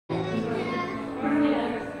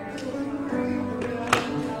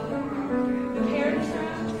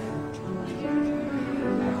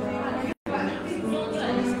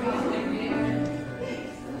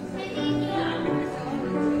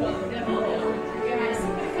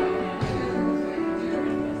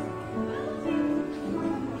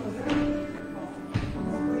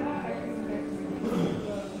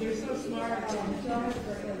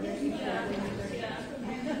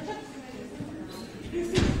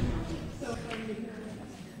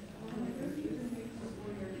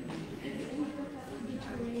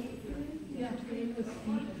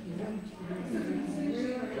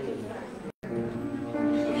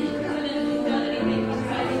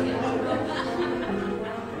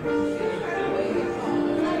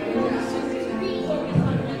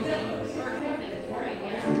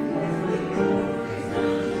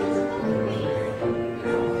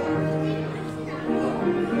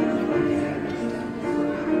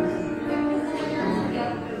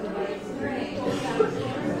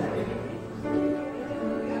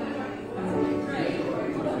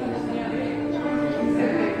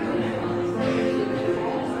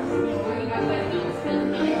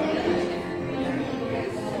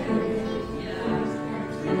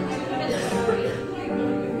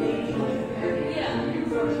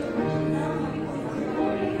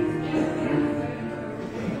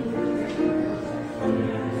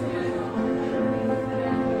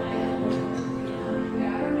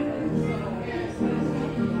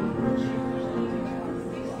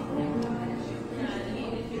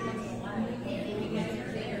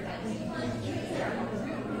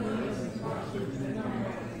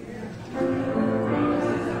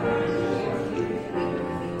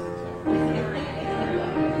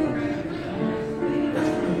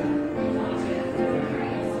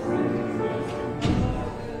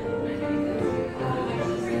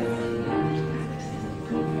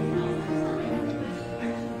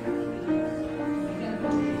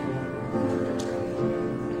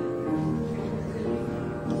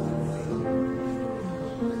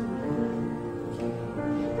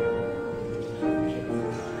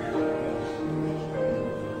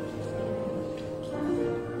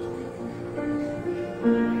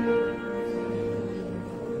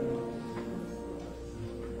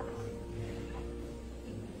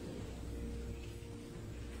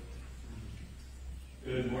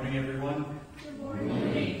Good morning, everyone. Good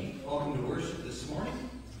morning. Welcome to worship this morning.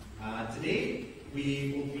 Today,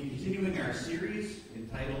 we will be continuing our series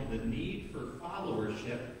entitled The Need for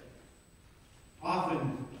Followership.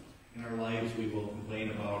 Often in our lives, we will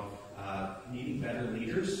complain about needing better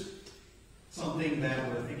leaders. Something that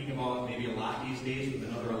we're thinking about maybe a lot these days with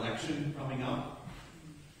another election coming up.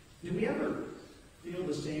 Do we ever feel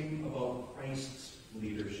the same about Christ's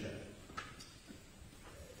leadership?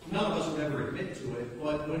 None of us would ever admit to it,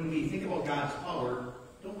 but when we think about God's power,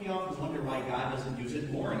 don't we often wonder why God doesn't use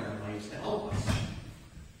it more in our lives to help us?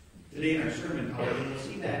 Today in our sermon, however, we'll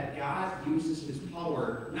see that God uses his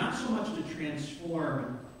power not so much to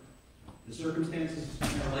transform the circumstances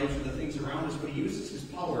in our lives or the things around us, but he uses his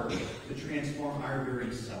power to transform our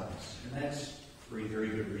very selves. And that's for a very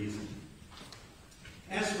good reason.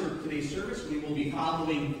 As for today's service, we will be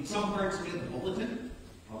following some parts of it in the bulletin,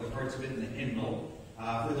 other parts of it in the hymnal.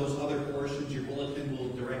 For those other portions, your bulletin will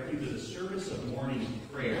direct you to the service of morning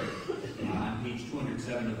prayer on page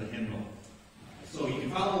 207 of the hymnal. So you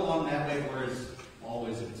can follow along that way, or as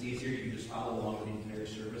always, if it's easier, you can just follow along with the entire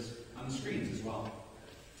service on the screens as well.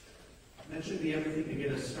 That should be everything to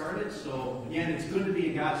get us started. So again, it's good to be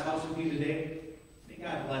in God's house with you today. May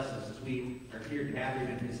God bless us as we are here gathered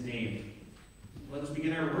in his name. Let us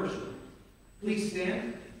begin our worship. Please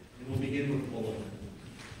stand, and we'll begin with the bulletin.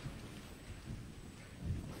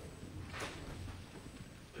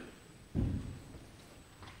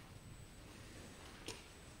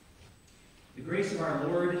 The grace of our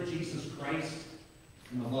Lord Jesus Christ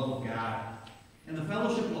and the love of God and the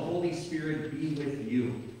fellowship of the Holy Spirit be with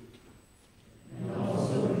you. And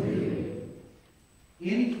also with you.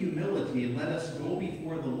 In humility, let us go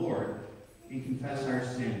before the Lord and confess our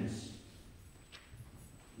sins.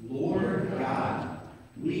 Lord God,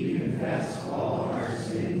 we confess all our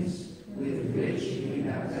sins with which we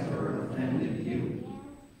have ever offended you.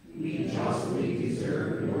 We justly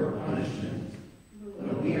deserve your punishment,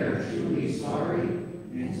 but we are truly sorry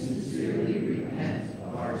and sincerely repent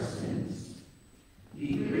of our sins.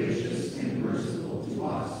 Be gracious and merciful to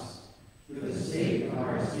us for the sake of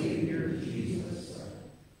our Savior Jesus.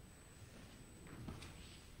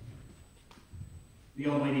 The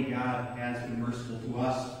Almighty God has been merciful to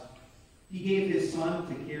us. He gave his Son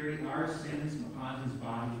to carry our sins upon his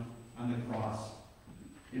body on the cross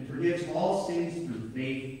and forgives all sins through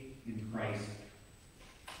faith in Christ.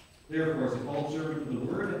 Therefore, as a called servant of the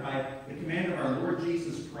Word, and by the command of our Lord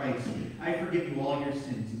Jesus Christ, I forgive you all your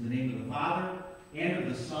sins in the name of the Father, and of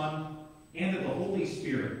the Son, and of the Holy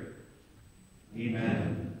Spirit.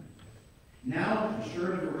 Amen. Now,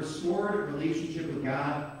 assured of a restored relationship with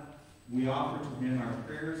God, we offer to him our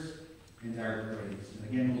prayers and our praise. And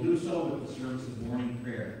again, we'll do so with the service of morning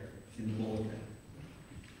prayer in the bulletin.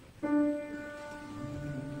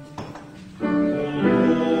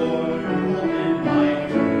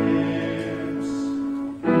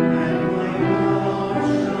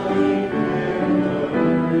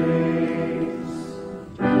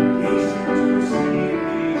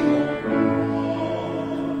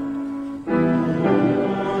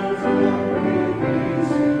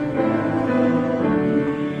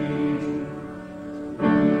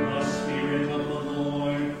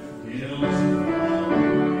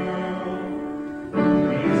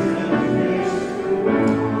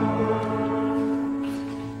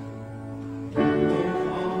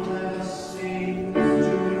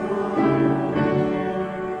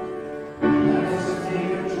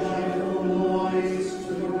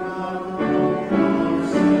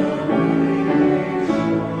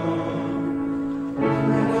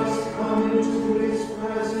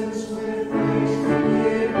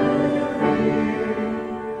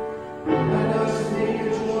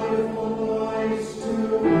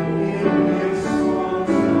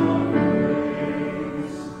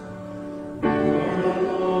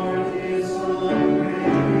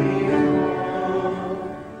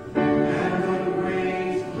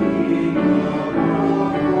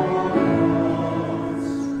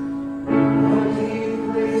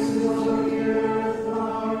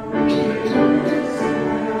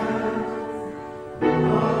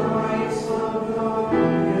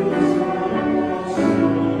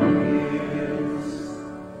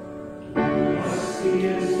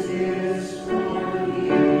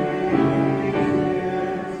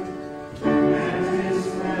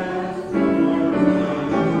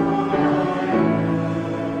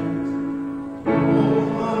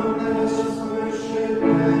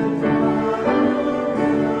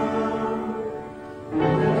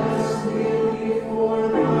 For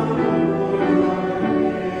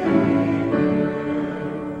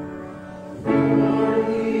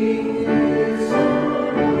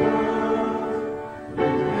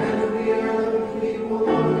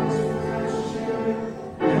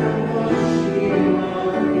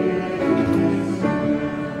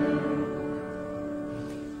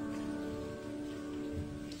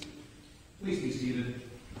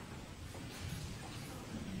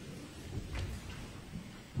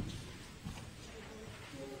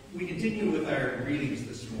We continue with our readings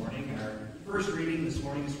this morning. Our first reading this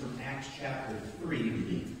morning is from Acts chapter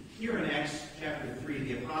 3. Here in Acts chapter 3,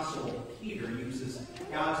 the Apostle Peter uses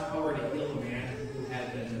God's power to heal a man who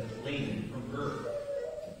had been lame from birth.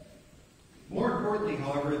 More importantly,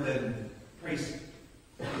 however, than Christ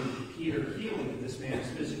through Peter healing this man's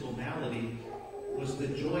physical malady was the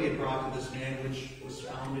joy it brought to this man, which was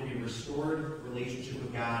found in a restored relationship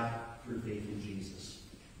with God through faith in Jesus.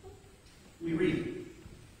 We read,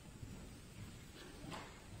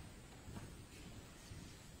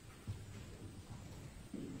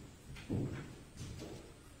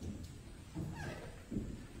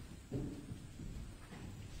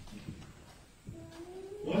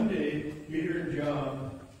 One day, Peter and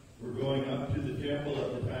John were going up to the temple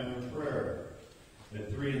at the time of prayer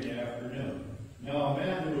at 3 p.m. Now a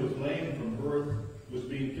man who was lame from birth was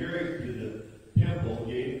being carried to the temple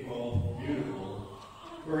gate called Beautiful,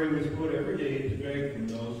 where he was put every day to beg from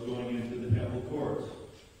those going into the temple courts.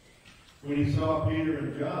 When he saw Peter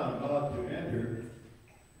and John about to enter,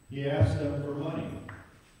 he asked them for money.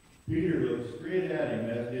 Peter looked straight at him,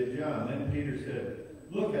 as did John. Then Peter said,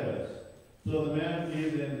 "Look at us." So the man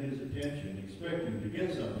gave them his attention, expecting to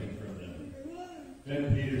get something from them.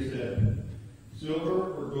 Then Peter said,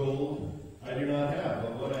 "Silver or gold I do not have,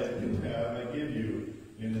 but what I do have I give you.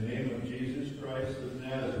 In the name of Jesus Christ of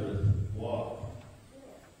Nazareth, walk."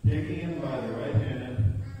 Taking him by the right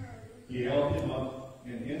hand, he held him up,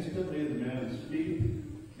 and instantly the man's feet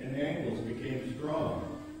and ankles became strong.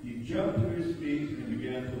 He jumped to his feet and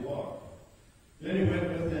began to walk. Then he went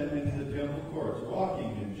with them into the temple courts,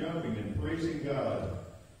 walking and jumping and praising God.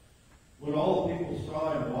 When all the people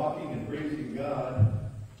saw him walking and praising God,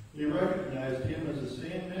 they recognized him as the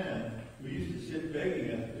same man who used to sit begging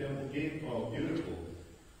at the temple gate called Beautiful.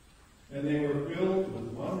 And they were filled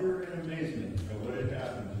with wonder and amazement at what had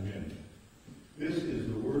happened to him. This is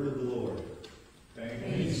the word of the Lord.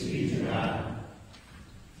 Thanks be to God.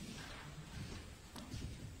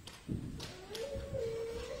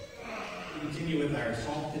 We continue with our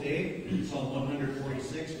psalm today, Psalm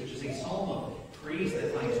 146, which is a psalm of praise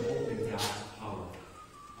that finds hope in God's power.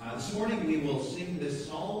 This morning we will sing this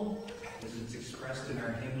psalm as it's expressed in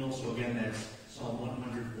our hymnal. So again, that's Psalm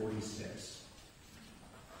 146.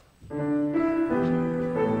 Thank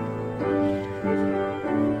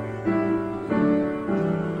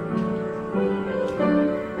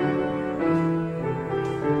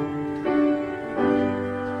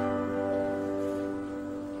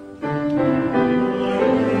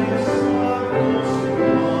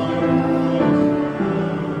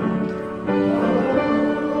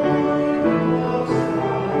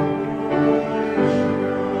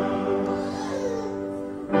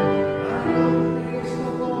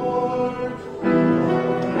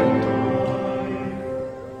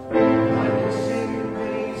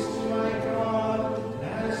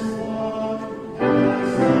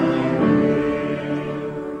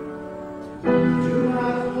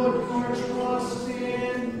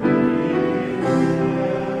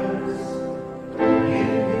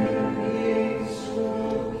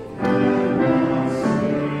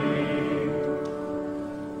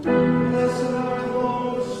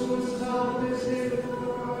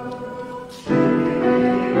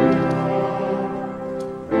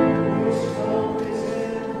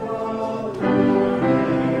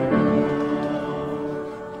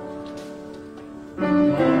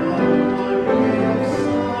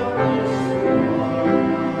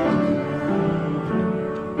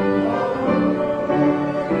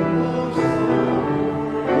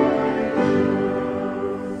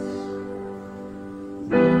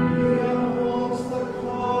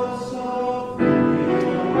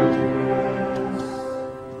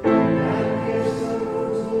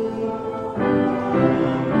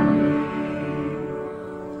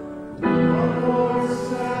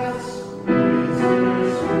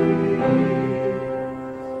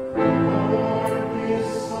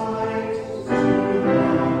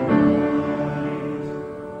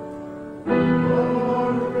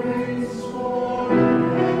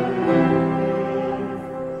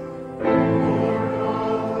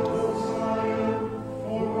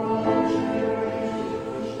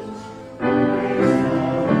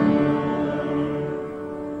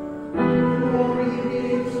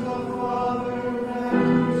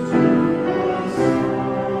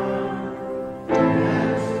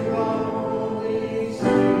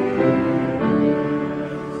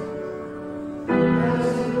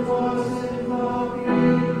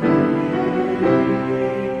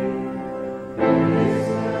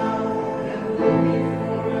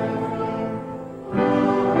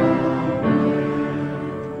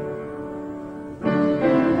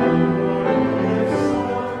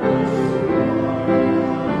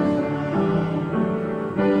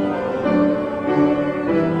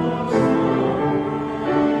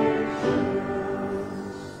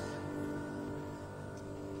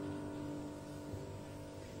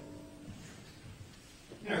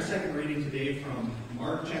today from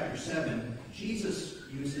Mark chapter 7. Jesus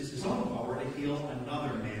uses his own power to heal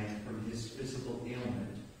another man from his physical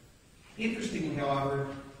ailment. Interestingly, however,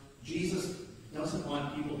 Jesus doesn't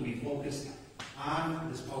want people to be focused on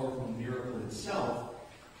this powerful miracle itself,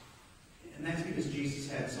 and that's because Jesus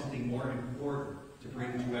had something more important to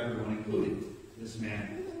bring to everyone, including this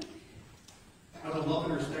man. Out of love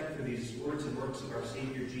and respect for these words and works of our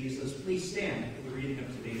Savior Jesus, please stand for the reading of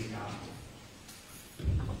today's Gospel.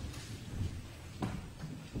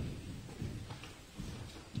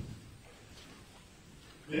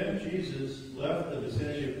 Then Jesus left the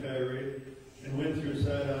vicinity of Tyre and went through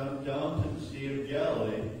Sidon down to the Sea of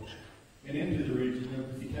Galilee and into the region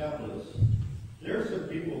of Decapolis. There some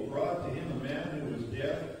people brought to him a man who was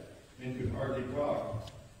deaf and could hardly talk,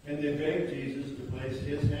 and they begged Jesus to place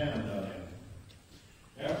his hand on him.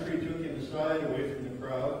 After he took him aside away from the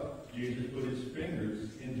crowd, Jesus put his fingers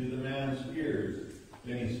into the man's ears.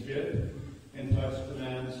 Then he spit and touched the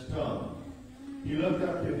man's tongue. He looked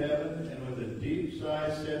up to heaven and with a deep sigh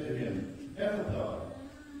said to him, "Ephphatha,"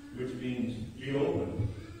 which means, "Be opened."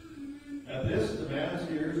 At this the man's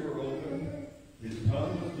ears were opened, his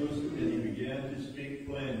tongue was loosened, and he began to speak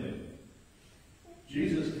plainly.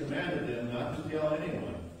 Jesus commanded them not to tell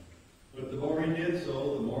anyone, but the more he did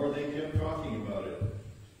so, the more they kept talking about it.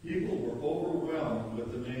 People were overwhelmed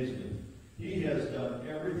with amazement. "He has done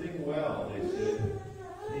everything well," they said.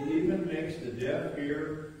 "He even makes the deaf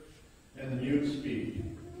hear and the mute speak."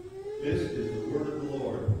 This is the word of the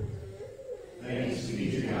Lord. Thanks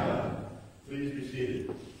be to God. Please be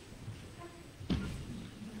seated.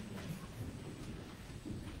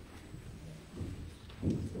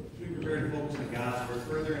 We prepare to focus on God's word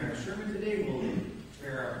further in our sermon today. We'll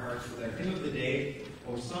prepare our hearts with our hymn of the day,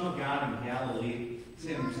 "O Son of God in Galilee." It's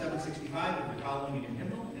hymn 765 if you're following in your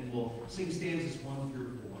hymnal, and we'll sing stanzas 1 through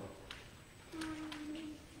 4.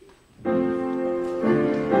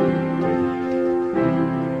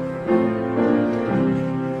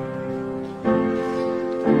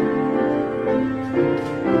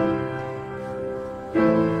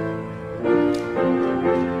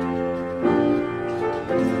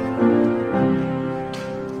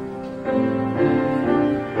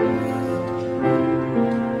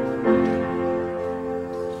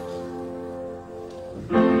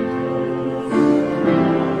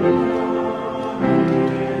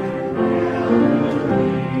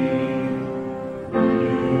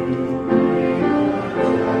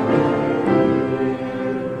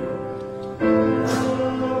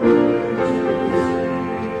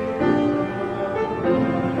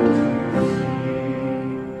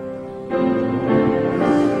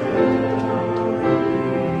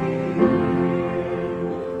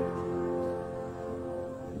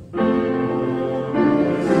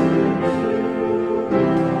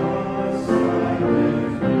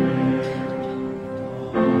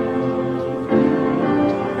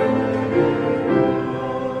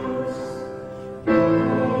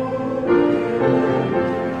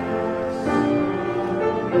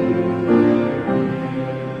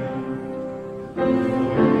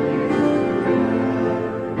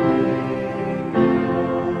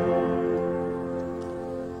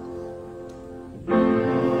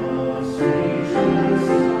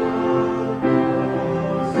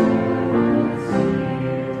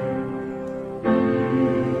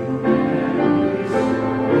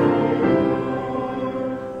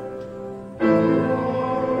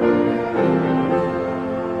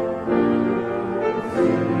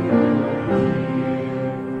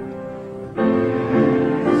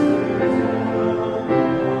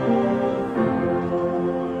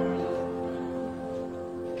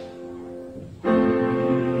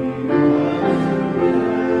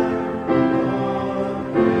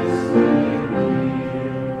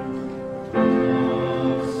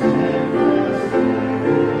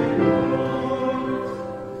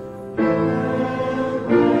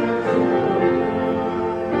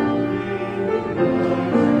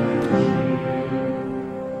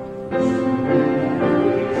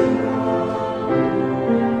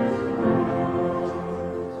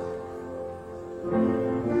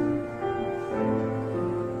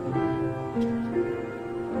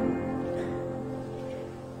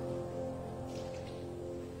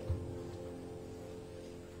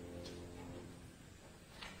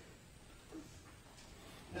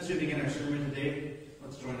 As we begin our sermon today,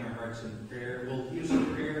 let's join our hearts in prayer. We'll use the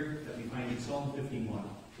prayer that we find in Psalm 51,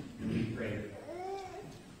 and we pray.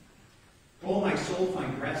 "Oh, my soul,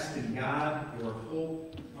 find rest in God. Your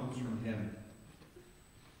hope comes from him.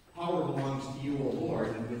 Power belongs to you, O Lord,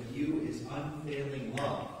 and with you is unfailing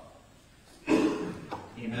love."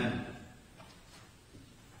 Amen.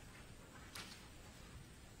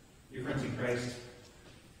 Dear friends, Christ.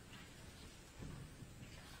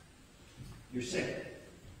 You're sick.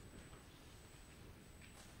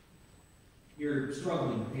 You're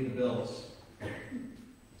struggling to pay the bills.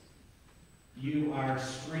 You are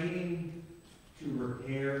straining to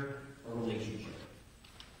repair a relationship.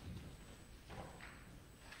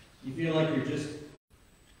 You feel like you're just,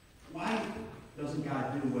 why doesn't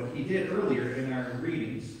God do what he did earlier in our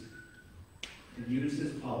readings and use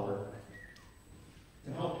his power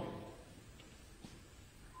to help you?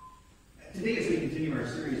 Today, as we continue our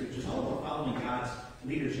series, which is all about following God's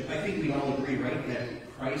leadership, I think we all agree, right,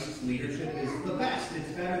 that Christ's leadership is the best.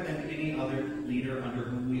 It's better than any other leader under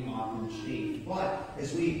whom we often chafe. But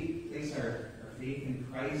as we place our faith in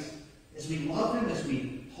Christ, as we love him, as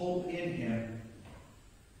we hope in him,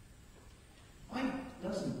 why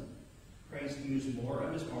doesn't Christ use more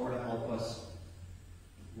of his power to help us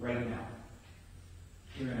right now,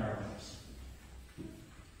 here in our lives?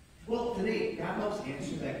 Well, today, God helps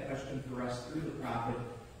answer that question for us through the prophet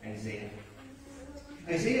Isaiah.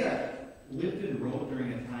 Isaiah lived and wrote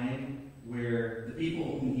during a time where the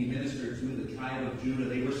people whom he ministered to, the tribe of Judah,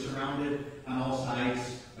 they were surrounded on all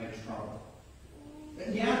sides by trouble.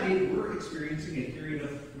 And yeah, they were experiencing a period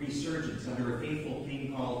of resurgence under a faithful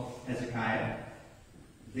king called Hezekiah.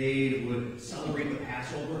 They would celebrate the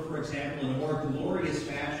Passover, for example, in a more glorious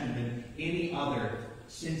fashion than any other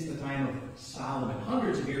since the time of Solomon,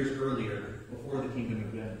 hundreds of years earlier, before the kingdom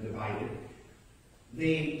had been divided.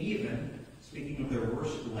 They even, speaking of their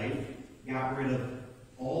worship life, got rid of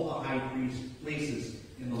all the high priest places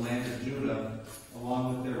in the land of Judah,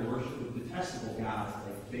 along with their worship of detestable gods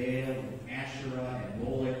like Baal and Asherah and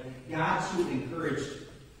Moloch, gods who encouraged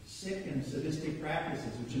sick and sadistic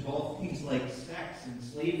practices, which involved things like sex and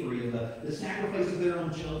slavery and the sacrifice of their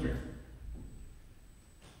own children.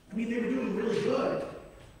 I mean, they were doing really good.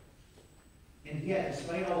 And yet,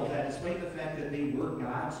 despite all of that, despite the fact that they were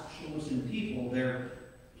God's chosen people, their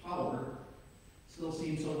power still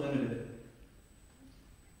seemed so limited.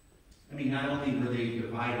 I mean, not only were they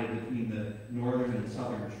divided between the northern and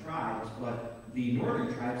southern tribes, but the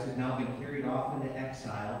northern tribes had now been carried off into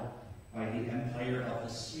exile by the empire of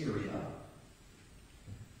Assyria.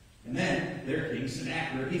 And then their king,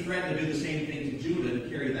 Sennacherib, he threatened to do the same thing to Judah, to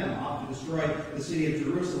carry them off, to destroy the city of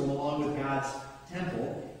Jerusalem along with God's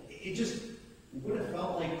temple. It just would have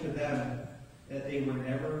felt like to them that they were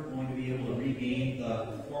never going to be able to regain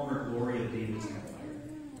the former glory of David's empire.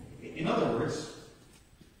 In other words,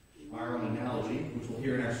 our own analogy, which we'll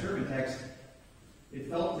hear in our sermon text, it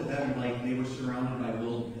felt to them like they were surrounded by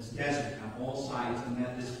wilderness, desert on all sides, and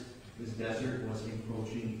that this desert was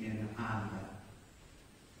encroaching in on them.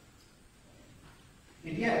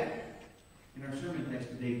 And yet, in our sermon text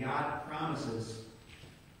today, God promises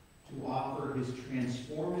to offer his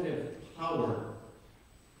transformative power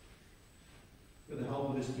for the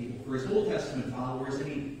help of his people, for his Old Testament followers,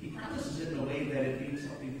 and he promises it in a way that it means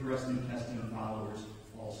something for us New Testament followers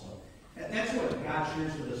also. And that's what God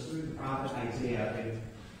shares with us through the prophet Isaiah in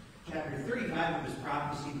chapter 35 of his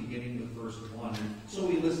prophecy, beginning with verse 1. And so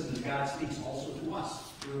we listen as God speaks also to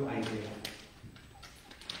us through Isaiah.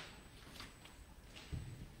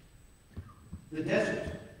 The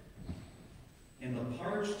desert and the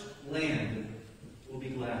parched land will be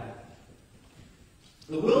glad.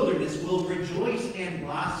 The wilderness will rejoice and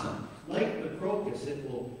blossom. Like the crocus, it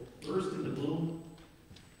will burst into bloom.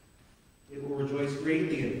 It will rejoice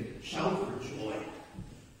greatly and shout for joy.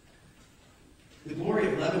 The glory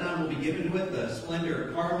of Lebanon will be given to it, the splendor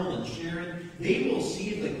of Carmel and Sharon. They will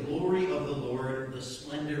see the glory of the Lord, the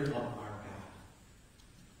splendor of our God.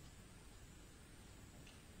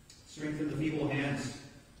 Strengthen the feeble hands.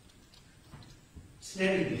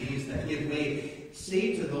 Steady the knees that give way.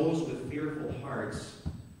 Say to those with fearful hearts,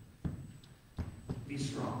 be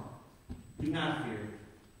strong. Do not fear.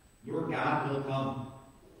 Your God will come.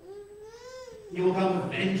 He will come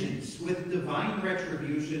with vengeance, with divine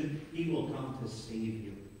retribution. He will come to save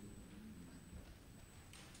you.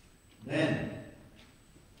 Then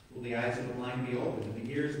will the eyes of the blind be opened, and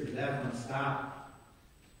the ears of the deaf unstopped.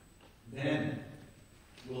 Then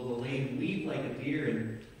will the lame leap like a deer,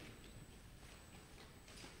 and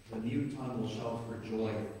the mute tongue will shout for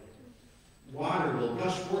joy. Water will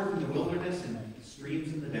gush forth in the wilderness and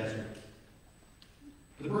streams in the desert.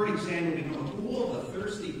 The burning sand will become a pool, a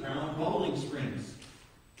thirsty ground, bubbling springs.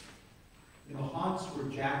 In the haunts where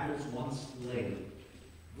jackals once lay,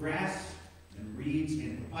 grass and reeds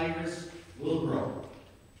and papyrus will grow.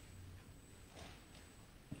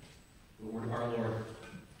 The word of our Lord.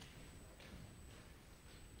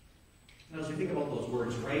 Now, as we think about those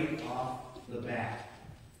words right off the bat,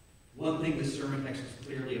 one thing this sermon text is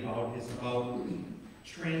clearly about is about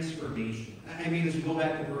transformation. I mean, as we go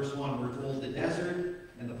back to verse 1, we're told the desert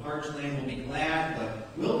and the parched land will be glad,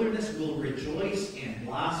 the wilderness will rejoice and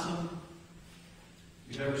blossom.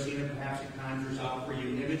 If you've ever seen it, perhaps it conjures out for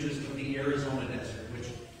you images of the Arizona desert, which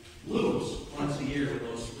blooms once a year when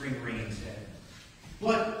those spring rains hit.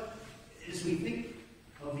 But as we think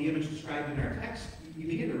of the image described in our text, you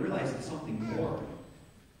begin to realize it's something more.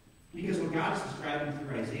 Because what God is describing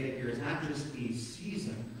through Isaiah here is not just a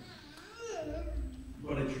season,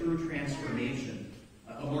 but a true transformation,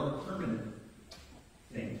 a more permanent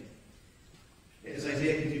thing. As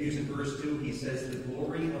Isaiah continues in verse 2, he says, the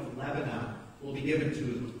glory of Lebanon will be given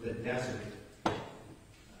to the desert.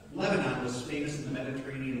 Lebanon was famous in the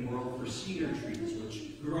Mediterranean world for cedar trees,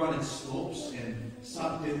 which grew on its slopes and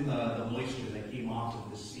sucked in the moisture that came off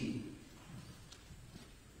of the sea.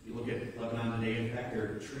 You look at Lebanon today, in fact,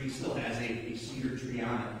 their tree still has a cedar tree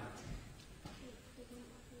on it.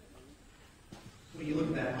 When you look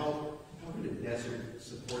at that, how could a desert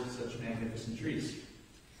support such magnificent trees?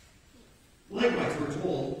 Likewise, we're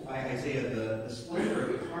told by Isaiah, the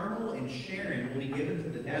splendor of Carmel and Sharon will be given to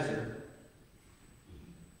the desert.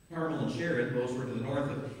 Carmel and Sharon, those were to the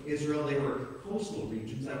north of Israel. They were coastal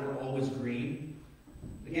regions that were always green.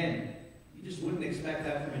 Again, you just wouldn't expect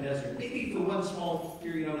that from a desert. Maybe for one small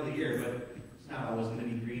period out of the year, but it's not always going to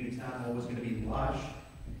be green. It's not always going to be lush.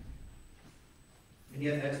 And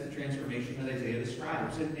yet that's the transformation that Isaiah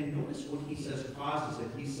describes. And notice what he says causes it.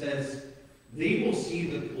 He says, they will see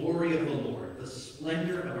the glory of the Lord, the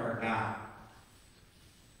splendor of our God.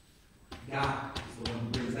 God is the one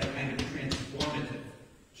who brings that kind of transformative,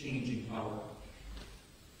 changing power.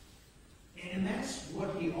 And that's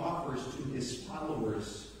what he offers to his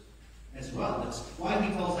followers as well. That's why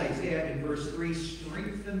he tells Isaiah in verse 3,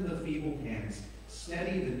 strengthen the feeble hands,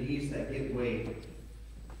 steady the knees that give way.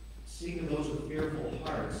 Sing to those with fearful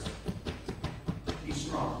hearts, be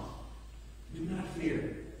strong. Do not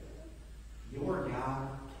fear. Your God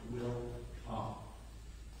will come.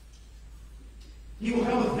 He will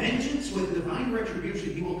come with vengeance, with divine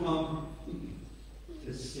retribution. He will come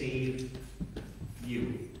to save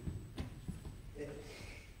you.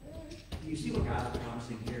 You see what God's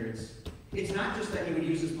promising here? It's not just that he would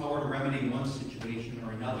use his power to remedy one situation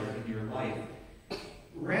or another in your life.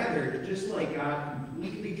 Rather, just like God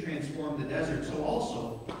completely transformed the desert, so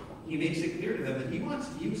also he makes it clear to them that he wants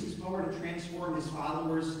to use his power to transform his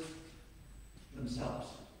followers themselves.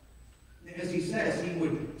 As he says, he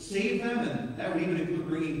would save them, and that would even include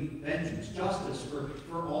bringing vengeance, justice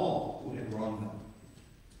for all who had wronged them.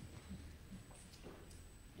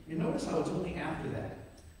 And notice how it's only after that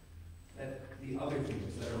the other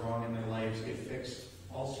things that are wrong in their lives get fixed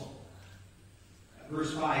also.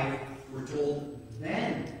 Verse 5, we're told,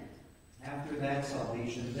 then, after that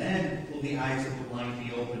salvation, then will the eyes of the blind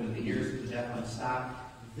be opened and the ears of the deaf unstopped.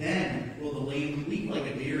 Then will the lame leap like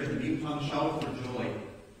a deer and the mute tongue shout for joy.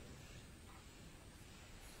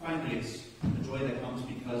 Finally, it's the joy that comes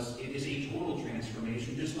because it is a total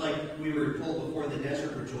transformation. Just like we were told before, the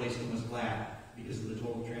desert rejoiced and was glad because of the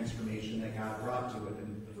total transformation that God brought to it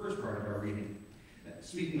in the first part of our reading.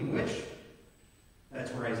 Speaking of which,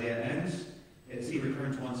 that's where Isaiah ends, as he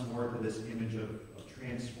returns once more to this image of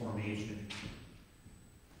transformation.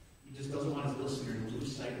 He just doesn't want his listener to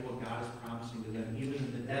lose sight of what God is promising to them, even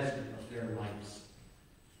in the desert of their lives.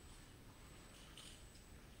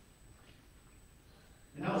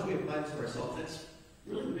 And now as we apply this to ourselves, that's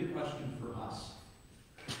really the big question for us.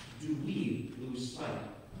 Do we lose sight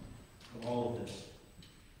of all of this?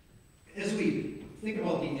 As we think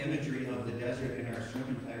about the imagery of the desert in our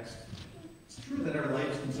sermon text, it's true that our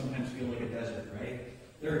lives can sometimes feel like a desert, right?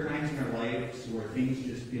 There are times in our lives where things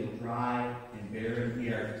just feel dry and barren. We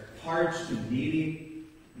are parched and needy.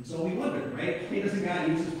 And so we wonder, right? Why doesn't God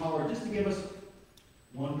use his power just to give us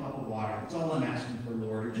one cup of water? That's all I'm asking for,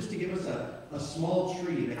 Lord. Or just to give us a small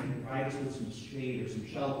tree that can provide us with some shade or some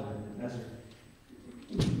shelter in the desert.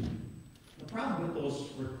 The problem with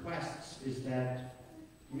those requests is that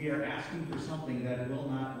we are asking for something that will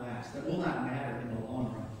not last, that will not matter in the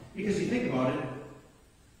long run. Because you think about it,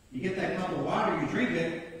 you get that cup of water, you drink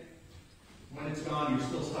it, when it's gone, you're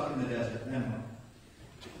still stuck in the desert. Then what?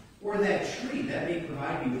 Or that tree, that may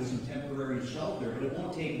provide you with some temporary shelter, but it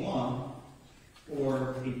won't take long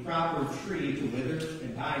for a proper tree to wither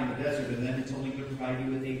and die in the desert, and then it's only going to provide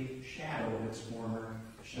you with a shadow of its former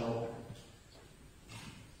shelter.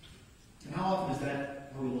 And how often is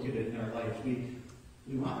that how we look at it in our lives?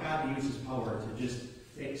 We want God to use his power to just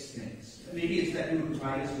fix things. Maybe it's that he would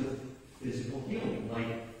provide us with physical healing,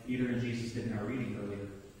 like Peter and Jesus did in our reading earlier.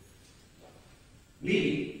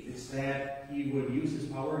 Maybe it's that he would use his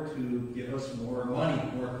power to give us more money,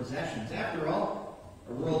 more possessions. After all,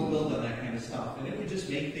 Our world built on that kind of stuff. And it would just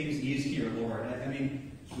make things easier, Lord. I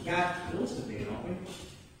mean, we've got bills to pay, don't we?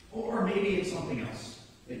 Or maybe it's something else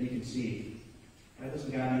that you can see. Why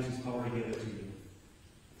doesn't God use his power to give it to you?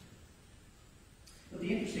 But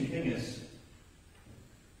the interesting thing is,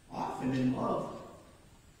 often in love,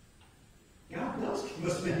 God does give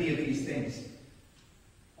us many of these things.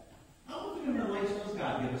 How often in our lives does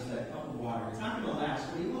God give us that cup of water? It's not going to last,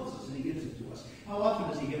 but he loves us and he gives it to us. How often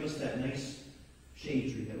does he give us that nice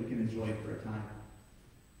shade tree that we can enjoy for a time?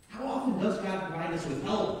 How often does God provide us with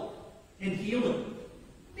help and healing?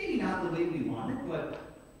 Maybe not the way we want it, but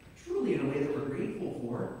truly in a way that we're grateful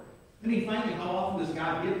for. I mean, finally, how often does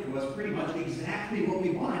God give to us pretty much exactly what we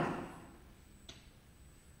want?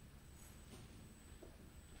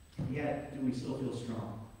 Yet, do we still feel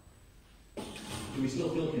strong? Do we still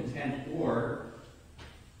feel content, or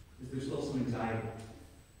is there still some anxiety?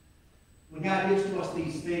 When God gives to us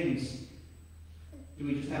these things, do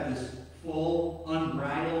we just have this full,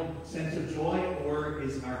 unbridled sense of joy, or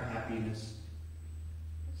is our happiness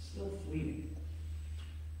still fleeting?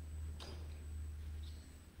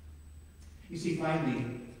 You see,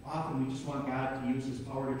 finally, often we just want God to use his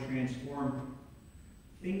power to transform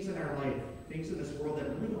things in our life, things in this world that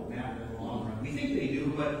really don't matter in the long run. We think they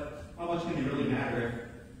do, but how much can it really matter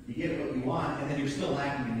if you get what you want and then you're still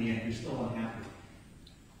lacking in the end, you're still unhappy?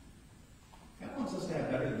 God wants us to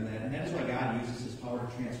have better than that, and that is why God uses his power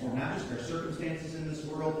to transform not just our circumstances in this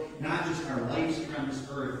world, not just our lives here on this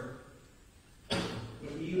earth,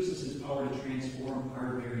 but he uses his power to transform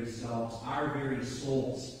our very selves, our very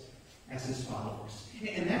souls as his followers.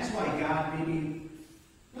 And that's why God maybe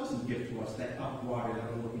doesn't give to us that cup of water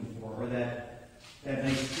that we're looking for, or that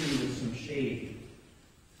nice tree with some shade,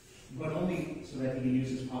 but only so that he can use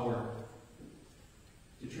his power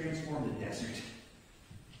to transform the desert.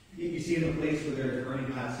 You see, in a place where there's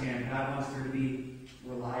burning hot sand, God wants there to be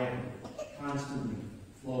reliable, constantly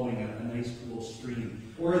flowing a nice cool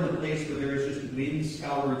stream. Or in the place where there is just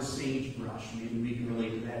wind-scoured sagebrush, maybe we can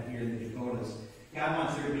relate to that here in the Dakotas, God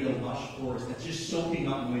wants there to be a lush forest that's just soaking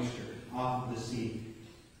up moisture off of the sea.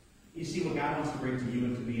 You see, what God wants to bring to you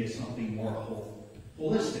and to me is something more whole,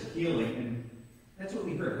 holistic, healing, and that's what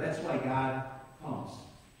we heard. That's why God comes.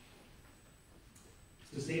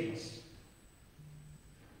 It's to save us.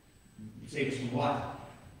 Save us from what?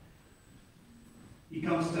 He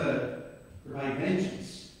comes to provide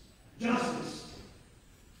vengeance, justice.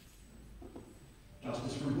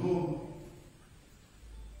 Justice from whom?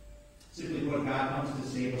 Simply put, God comes to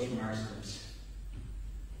save us from our sins.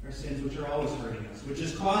 Our sins which are always hurting us, which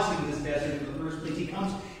is causing this desert in the first place. He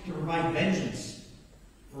comes to provide vengeance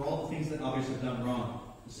for all the things that others have done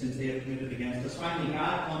wrong, the sins they have committed against us. Finally,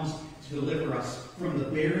 God comes to deliver us from the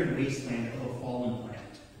barren wasteland of a fallen planet.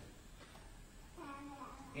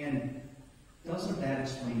 And doesn't that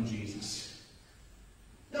explain Jesus?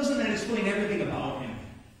 Doesn't that explain everything about him?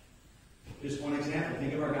 Just one example.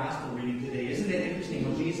 Think of our gospel reading today. Isn't it interesting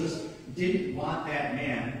how Jesus didn't want that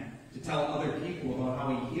man to tell other people about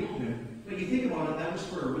how he healed him? But you think about it, that was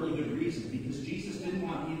for a really good reason, because Jesus didn't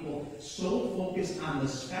want people so focused on the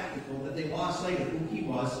spectacle that they lost sight of who he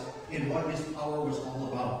was and what his power was all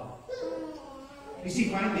about. You see,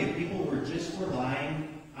 finally, if people were just relying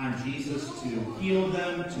on Jesus to heal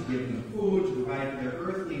them, to give them food, to provide for their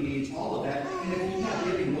earthly needs, all of that, and if he's not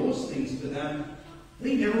giving those things to them,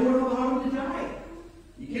 they never would have allowed him to die.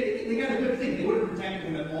 You kidding me? They got a good thing. They would have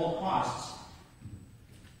protected him at all costs.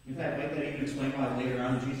 In fact, like that even explained why later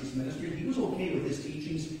on in Jesus' ministry, he was okay with his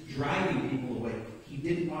teachings driving people away. He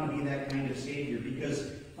didn't want to be that kind of Savior,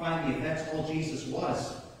 because finally, if that's all Jesus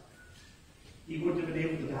was, he wouldn't have been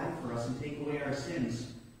able to die for us and take away our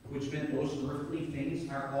sins, which meant those earthly things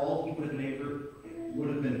are all he would have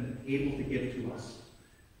been able to give to us.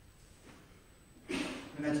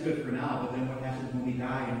 And that's good for now, but then what happens when we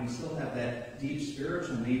die and we still have that deep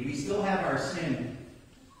spiritual need? We still have our sin.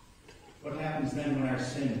 What happens then when our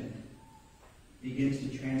sin begins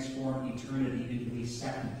to transform eternity into a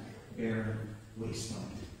second barren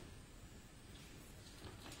wasteland?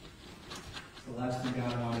 It's the last thing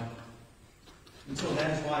God wanted. And so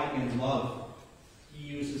that is why in love, he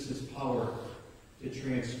uses his power to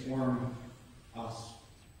transform us,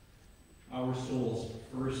 our souls,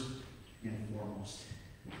 first and foremost.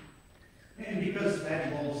 And because that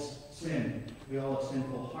involves sin, we all have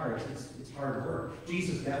sinful hearts. It's hard work.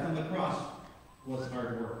 Jesus' death on the cross was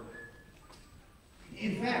hard work.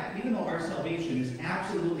 In fact, even though our salvation is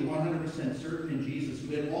absolutely 100% certain in Jesus, who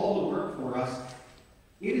did all the work for us,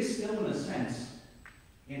 it is still, in a sense,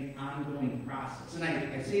 an ongoing process. And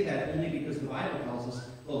I say that only because the Bible tells us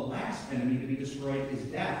the last enemy to be destroyed is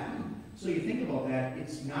death. So you think about that,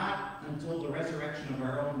 it's not until the resurrection of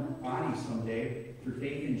our own bodies someday, through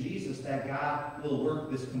faith in Jesus, that God will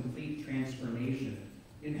work this complete transformation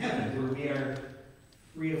in heaven, where we are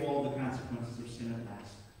free of all the consequences of sin at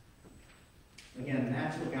last. Again,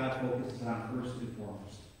 that's what God focuses on first and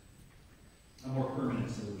foremost. A more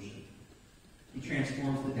permanent solution. He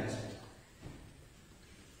transforms the desert.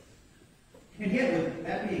 And yet, with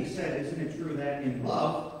that being said, isn't it true that in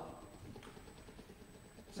love,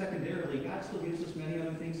 secondarily, God still gives us many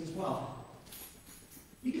other things as well?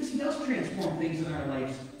 Because He does transform things in our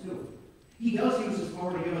lives, too. He does use His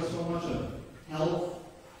power to give us so much of health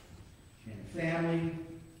and family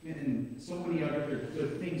and so many other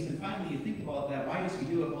good things. And finally, you think about that. Why does He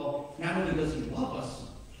do it? Well, not only does He love us,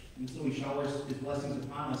 and so He showers His blessings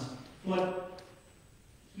upon us, but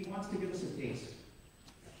He wants to give us a taste.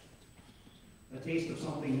 A taste of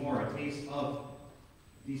something more, a taste of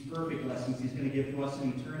these perfect blessings He's going to give to us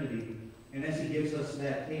in eternity. And as He gives us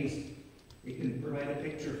that taste, it can provide a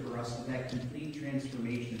picture for us of that complete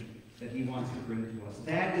transformation that He wants to bring to us.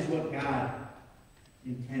 That is what God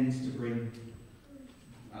intends to bring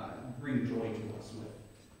joy to us with.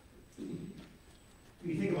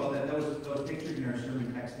 When you think about that, that was pictured in our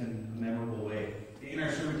sermon text in a memorable way. In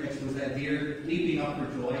our sermon text was that deer leaping up for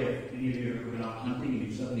joy. If any of you have ever been out hunting and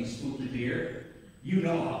you suddenly spook a deer, you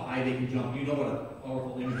know how high they can jump. You know what a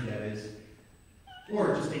powerful image that is.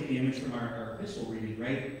 Or just take the image from our epistle reading,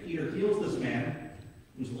 right? Peter heals this man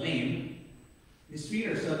who's lame. His feet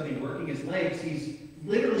are suddenly working, his legs. He's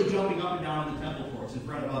literally jumping up and down in the temple courts in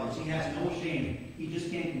front of others. He has no shame. He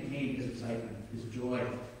just can't contain his excitement, his joy.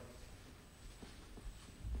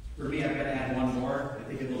 For me, I've got to add one more. I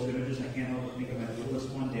think of those images, I can't help but think of my littlest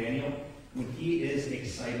one, Daniel. When he is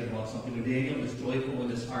excited about something, when Daniel is joyful in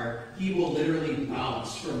his heart, he will literally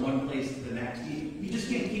bounce from one place to the next. He just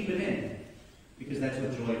can't keep it in, because that's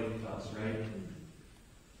what joy does, right?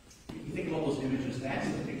 You think of all those images, that's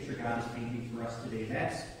the picture God is painting for us today.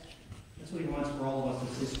 That's what He wants for all of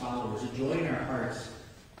us as His followers. A joy in our hearts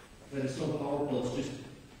that is so powerful, it's just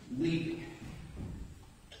leaping.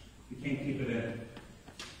 We can't keep it in.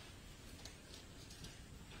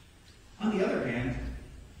 On the other hand,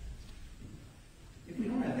 if we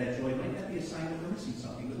don't have that joy, might that be a sign that we're missing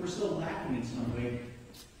something, that we're still lacking in some way?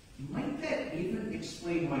 Might that even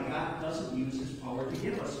explain why God doesn't use His power to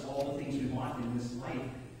give us all the things we want in this life?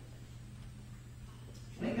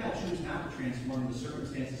 Might God choose not to transform the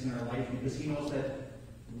circumstances in our life because He knows that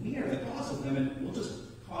we are the cause of them and we'll just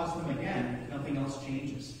cause them again if nothing else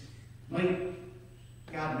changes? Might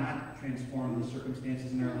God not transform the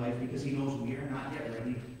circumstances in our life because He knows we are not yet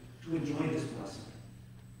ready to enjoy this blessing?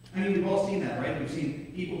 I mean, we've all seen that, right? We've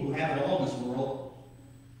seen people who have it all in this world,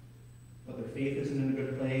 but their faith isn't in a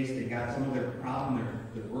good place. They've got some of their problem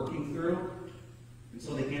they're working through, and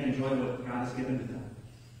so they can't enjoy what God has given to them.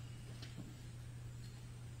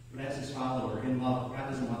 But as His follower, in love,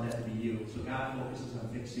 God doesn't want that to be you. So God focuses on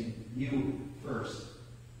fixing you first.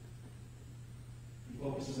 He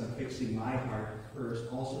focuses on fixing my heart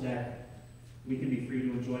first, also that we can be free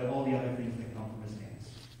to enjoy all the other things that come from His hands.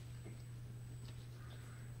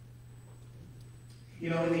 You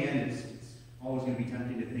know, in the end, it's always going to be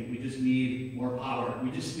tempting to think we just need more power. We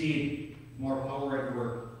just need more power at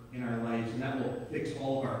work in our lives, and that will fix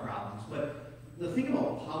all of our problems. But the thing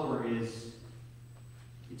about power is,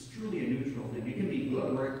 it's truly a neutral thing. It can be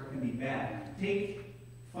good or it can be bad. Take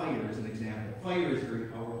fire as an example. Fire is very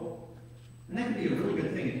powerful. And that can be a really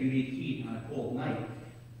good thing if you need heat on a cold night.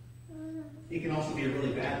 It can also be a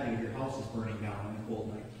really bad thing if your house is burning down on a cold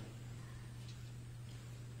night.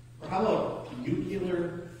 Or how about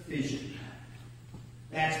nuclear fission?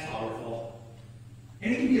 That's powerful.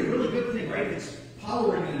 And it can be a really good thing, right? It's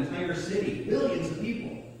powering an entire city. Billions of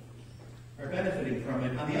people are benefiting from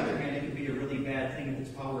it. On the other hand, it can be a really bad thing if its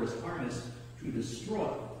power is harnessed to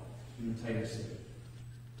destroy an entire city.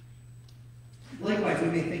 Likewise, we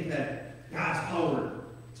may think that God's power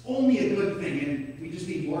is only a good thing, and we just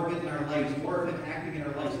need more of it in our lives, more of it acting in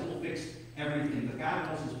our lives. It will fix everything. But God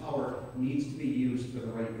knows His power needs to be used for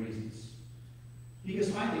the right reasons.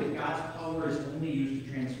 Because finally, if God's power is only used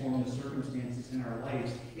to transform the circumstances in our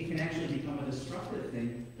lives, it can actually become a destructive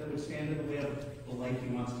thing that would stand in the way of the life He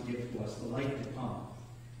wants to give to us, the life to come.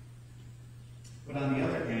 But on the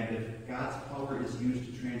other hand, if God's power is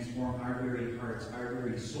used to transform our very hearts, our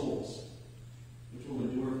very souls, which will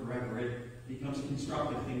endure forever, it becomes a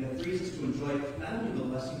constructive thing that frees us to enjoy not only the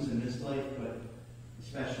blessings in this life, but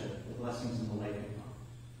especially the blessings in the life to come.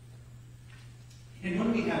 And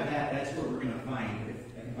when we have that, that's what we're going to find.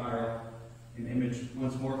 If I can borrow an image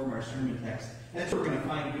once more from our sermon text, that's what we're going to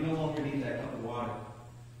find. We no longer need that cup of water.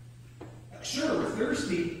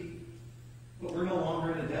 thirsty, but we're no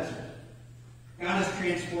longer in a desert. God has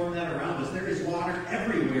transformed that around us. There is water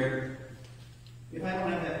everywhere. If I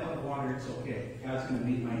don't have that cup of water, it's okay. God's going to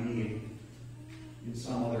meet my need in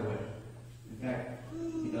some other way. In fact,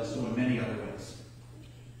 He does so in many other ways.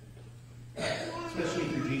 Especially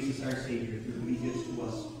through Jesus our Savior, through whom He gives to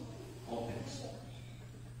us all things.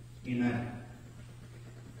 Amen.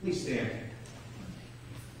 Please stand.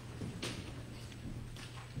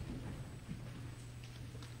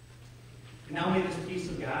 And now may this peace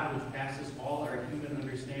of God, which passes all our human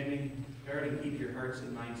understanding, guard and keep your hearts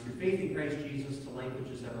and minds through faith in Christ Jesus to life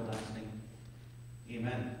which is everlasting.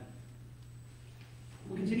 Amen.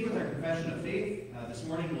 We'll continue with our confession of faith. This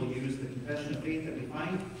morning we'll use the confession of faith that we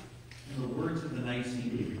find in the words of the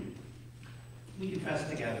Nicene. We confess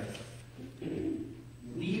together.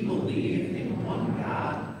 We believe in one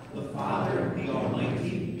God, the Father, the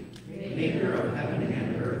Almighty, maker of heaven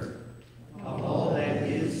and earth, of all that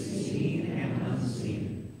is seen and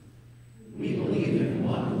unseen. We believe in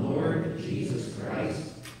one Lord Jesus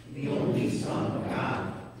Christ, the only Son of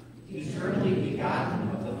God, eternally begotten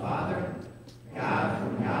of the Father, God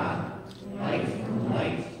from God, light from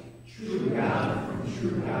light, true God from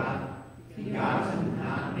true God, begotten,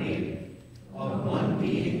 not made, of one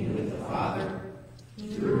being with the Father.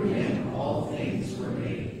 Through him all things were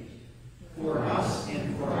made. For us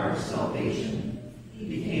and for our salvation,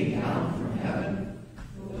 he came down from heaven,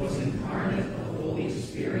 was incarnate of the Holy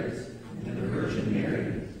Spirit and the Virgin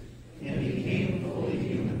Mary, and became fully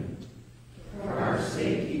human. For our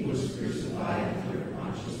sake he was crucified under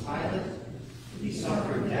Pontius Pilate. He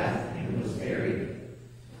suffered death and was buried.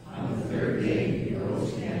 On the third day he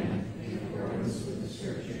rose again in accordance with the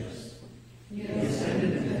Scriptures. He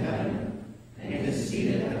ascended into heaven and is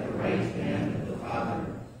seated at the right hand of the Father.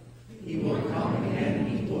 He will come again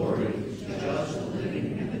in glory to judge the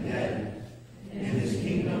living and the dead, and his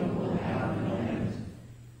kingdom will have no end.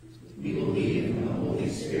 We believe in the Holy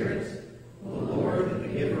Spirit, the Lord, the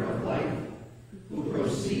giver of life, who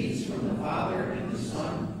proceeds from the Father and the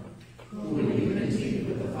Son, who in unity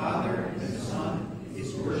with the Father and the Son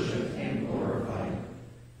is worshipped and glorified,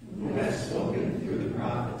 who has spoken through the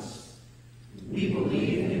prophets. We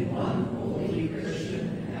believe in one holy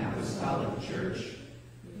Christian and apostolic church.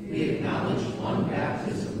 We acknowledge one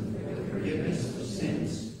baptism for the forgiveness of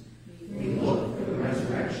sins. We look for the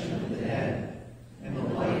resurrection of the dead and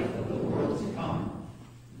the life of the world to come.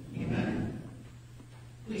 Amen.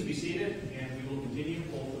 Please be seated, and we will continue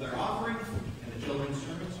both with our offering and the children's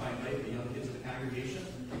sermon. So I invite the young kids of the congregation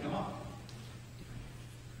to come up.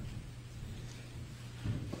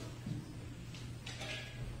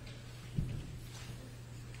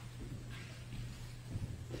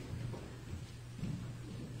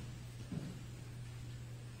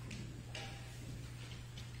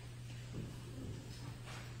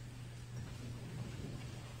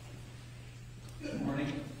 Good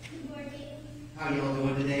morning. Good morning. How are you all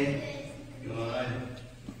doing today? Good.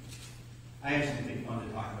 I have something fun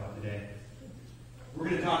to talk about today. We're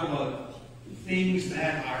going to talk about things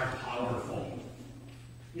that are powerful.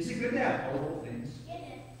 Is it good to have powerful things?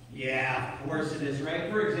 Yeah, of course it is, right?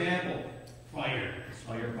 For example, fire. Is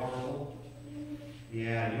fire powerful?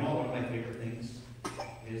 Yeah, you know what one of my favorite things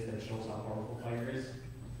is that shows how powerful fire is?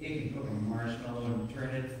 It can cook a marshmallow and turn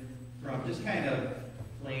it from just kind of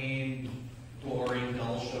plain, boring,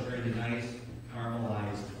 dull sugar into nice,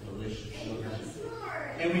 caramelized, delicious sugar.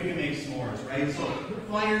 And we can make s'mores, right? So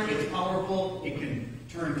fire, it's powerful. It can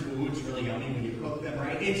turn foods really yummy when you cook them,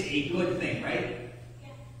 right? It's a good thing, right?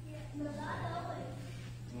 But not always.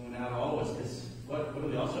 No, not always. Because what do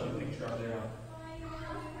we also have a picture up there of?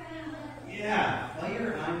 Yeah,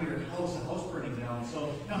 fire on your house, a house burning down.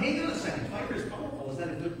 So now hang on a second. Fire is powerful. Is that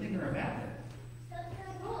a good thing or a bad thing?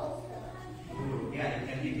 Ooh, yeah, it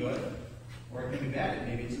can be good. Or it can be bad.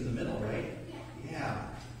 Maybe it's in the middle, right? Yeah.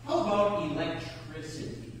 How about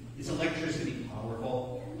electricity? Is electricity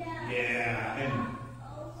powerful? Yeah. And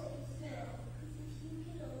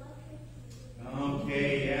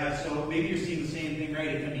okay, yeah. So maybe you're seeing the same thing, right?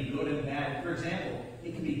 It can be good and bad. For example,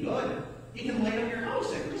 it can be good. It can light up your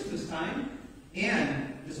house at Christmas time.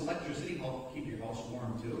 And does electricity help keep your house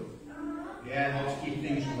warm too? Yeah, it helps keep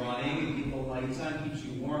things running and keep the lights on, keeps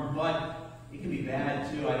you warm. But it can be bad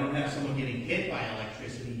too. I don't have someone getting hit by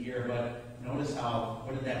electricity here, but notice how,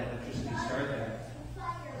 what did that electricity start there?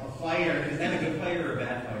 A fire. Is that a good fire or a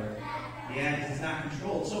bad fire? Yeah, because it's not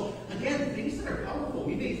controlled. So again, things that are powerful,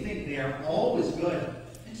 we may think they are always good,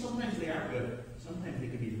 and sometimes they are good. Sometimes they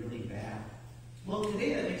can be really bad. Well,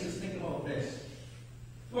 today that makes us think about this.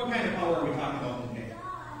 What kind of power are we talking about today?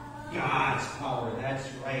 God's power, that's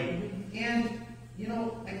right. And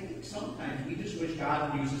I think sometimes we just wish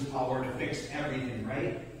God would use his power to fix everything,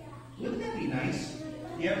 right? Wouldn't that be nice?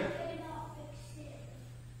 Yep.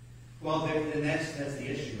 Well, then that's the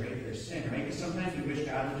issue, right? There's sin, right? Because sometimes we wish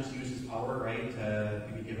God would just use his power, right, to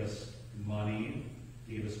maybe give us money,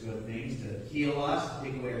 to give us good things, to heal us, to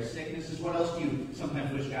take away our sicknesses. What else do you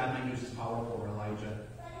sometimes wish God might use his power for, Elijah?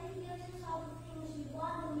 But if he gives us all the things we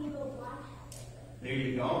want, then we will want it. There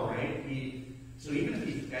you go, right? So even if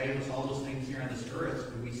he gave us all those things here on this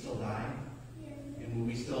earth, would we still die? Yes. And would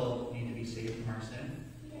we still need to be saved from our sin?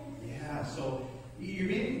 Yes. Yeah, so you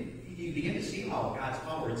begin to see how God's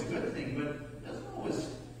power, it's a good thing, but it doesn't always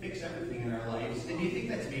fix everything in our lives. And do you think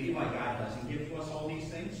that's maybe why God doesn't give to us all these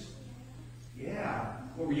things? Yeah.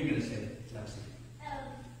 What were you going to say, Lexi?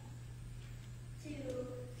 To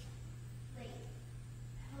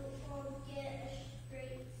help her get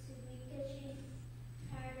straight so we can she's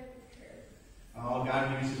tired of the curve. Oh, God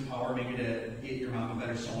uses power maybe to get your mom a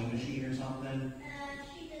better sewing machine or something?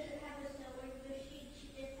 She doesn't have a sewing machine. She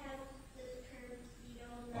just has this curve,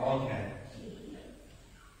 Okay.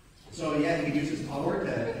 So yeah, he uses power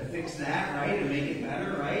to fix that, right? And make it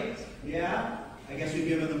better, right? Yeah. I guess we've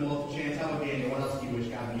given them both a chance. How about Daniel? What else do you wish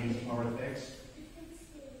God would use his power to fix?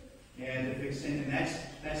 Yeah, to fix sin. And that's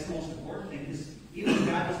the most important thing, because even if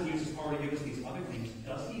God doesn't use his power to give us these other things,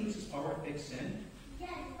 does he use his power to fix sin?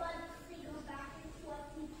 Yes, but they go back and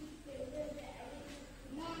forth and keep rid of it.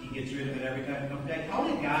 He gets rid of it every time it comes back. How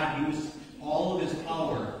did God use all of his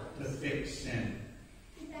power to fix sin?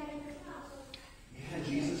 He died on the cross. Yeah,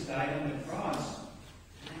 Jesus died on the cross.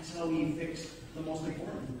 That's how he fixed the most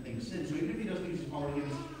important thing, sin. So even if he doesn't use his power to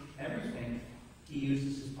give us everything, he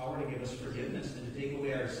uses his power to give us forgiveness and to take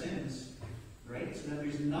away our sins, right? So that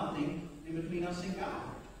there's nothing in between us and God.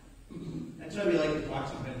 That's why we like to talk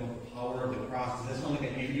sometimes about the power of the cross. Does that sound like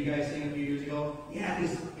I heard you guys saying a few years ago? Yeah,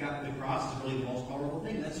 because the cross is really the most powerful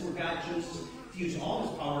thing. That's where God chooses to use all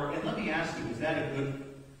his power. And let me ask you, is that a good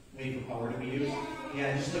way for power to be used?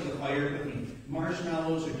 Yeah, just like the fire cooking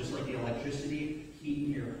marshmallows, or just like the electricity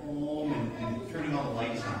heating your home and turning all the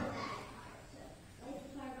lights on.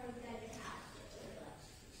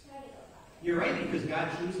 You're right, because God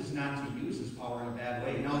chooses not to use his power in a bad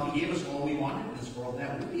way. Now, if he gave us all we wanted in this world,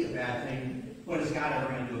 that would be a bad thing. But is God ever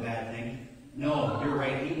going to do a bad thing? No, you're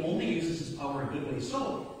right. He only uses his power in good ways.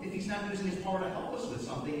 So, if he's not using his power to help us with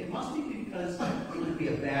something, it must be because it would be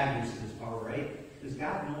a bad use of his power, right? Because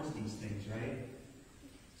God knows these things, right?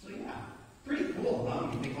 So, yeah. Pretty cool, huh?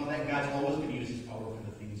 You think about that, God's always going to use his power for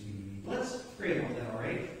the things we need. Let's pray about that, all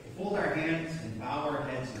right? We'll fold our hands and bow our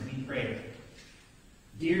heads and we pray.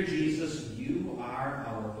 Dear Jesus, you are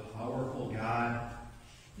our powerful God.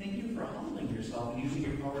 Thank you for humbling yourself and using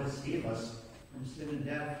your power to save us from sin and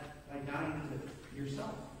death by dying to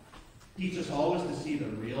yourself. Teach us always to see the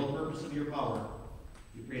real purpose of your power.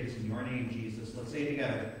 We pray this in your name, Jesus. Let's say it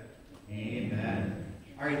together. Amen.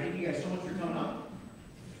 All right, thank you guys so much for coming up.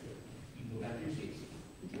 You can go back to your seats.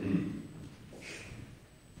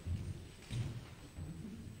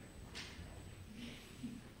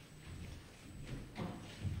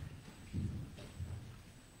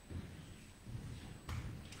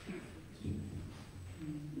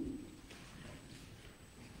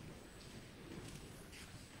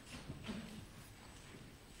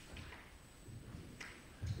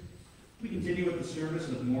 We continue with the service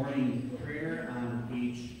with morning prayer on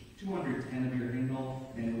page 210 of your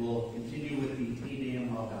hymnal, and we'll continue with the Te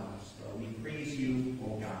Deum Laudamus. We praise you, O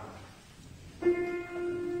God. We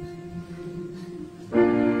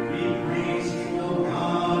praise you, O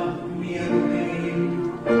God, we acclaim.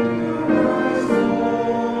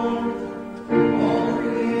 All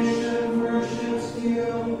creation worships you.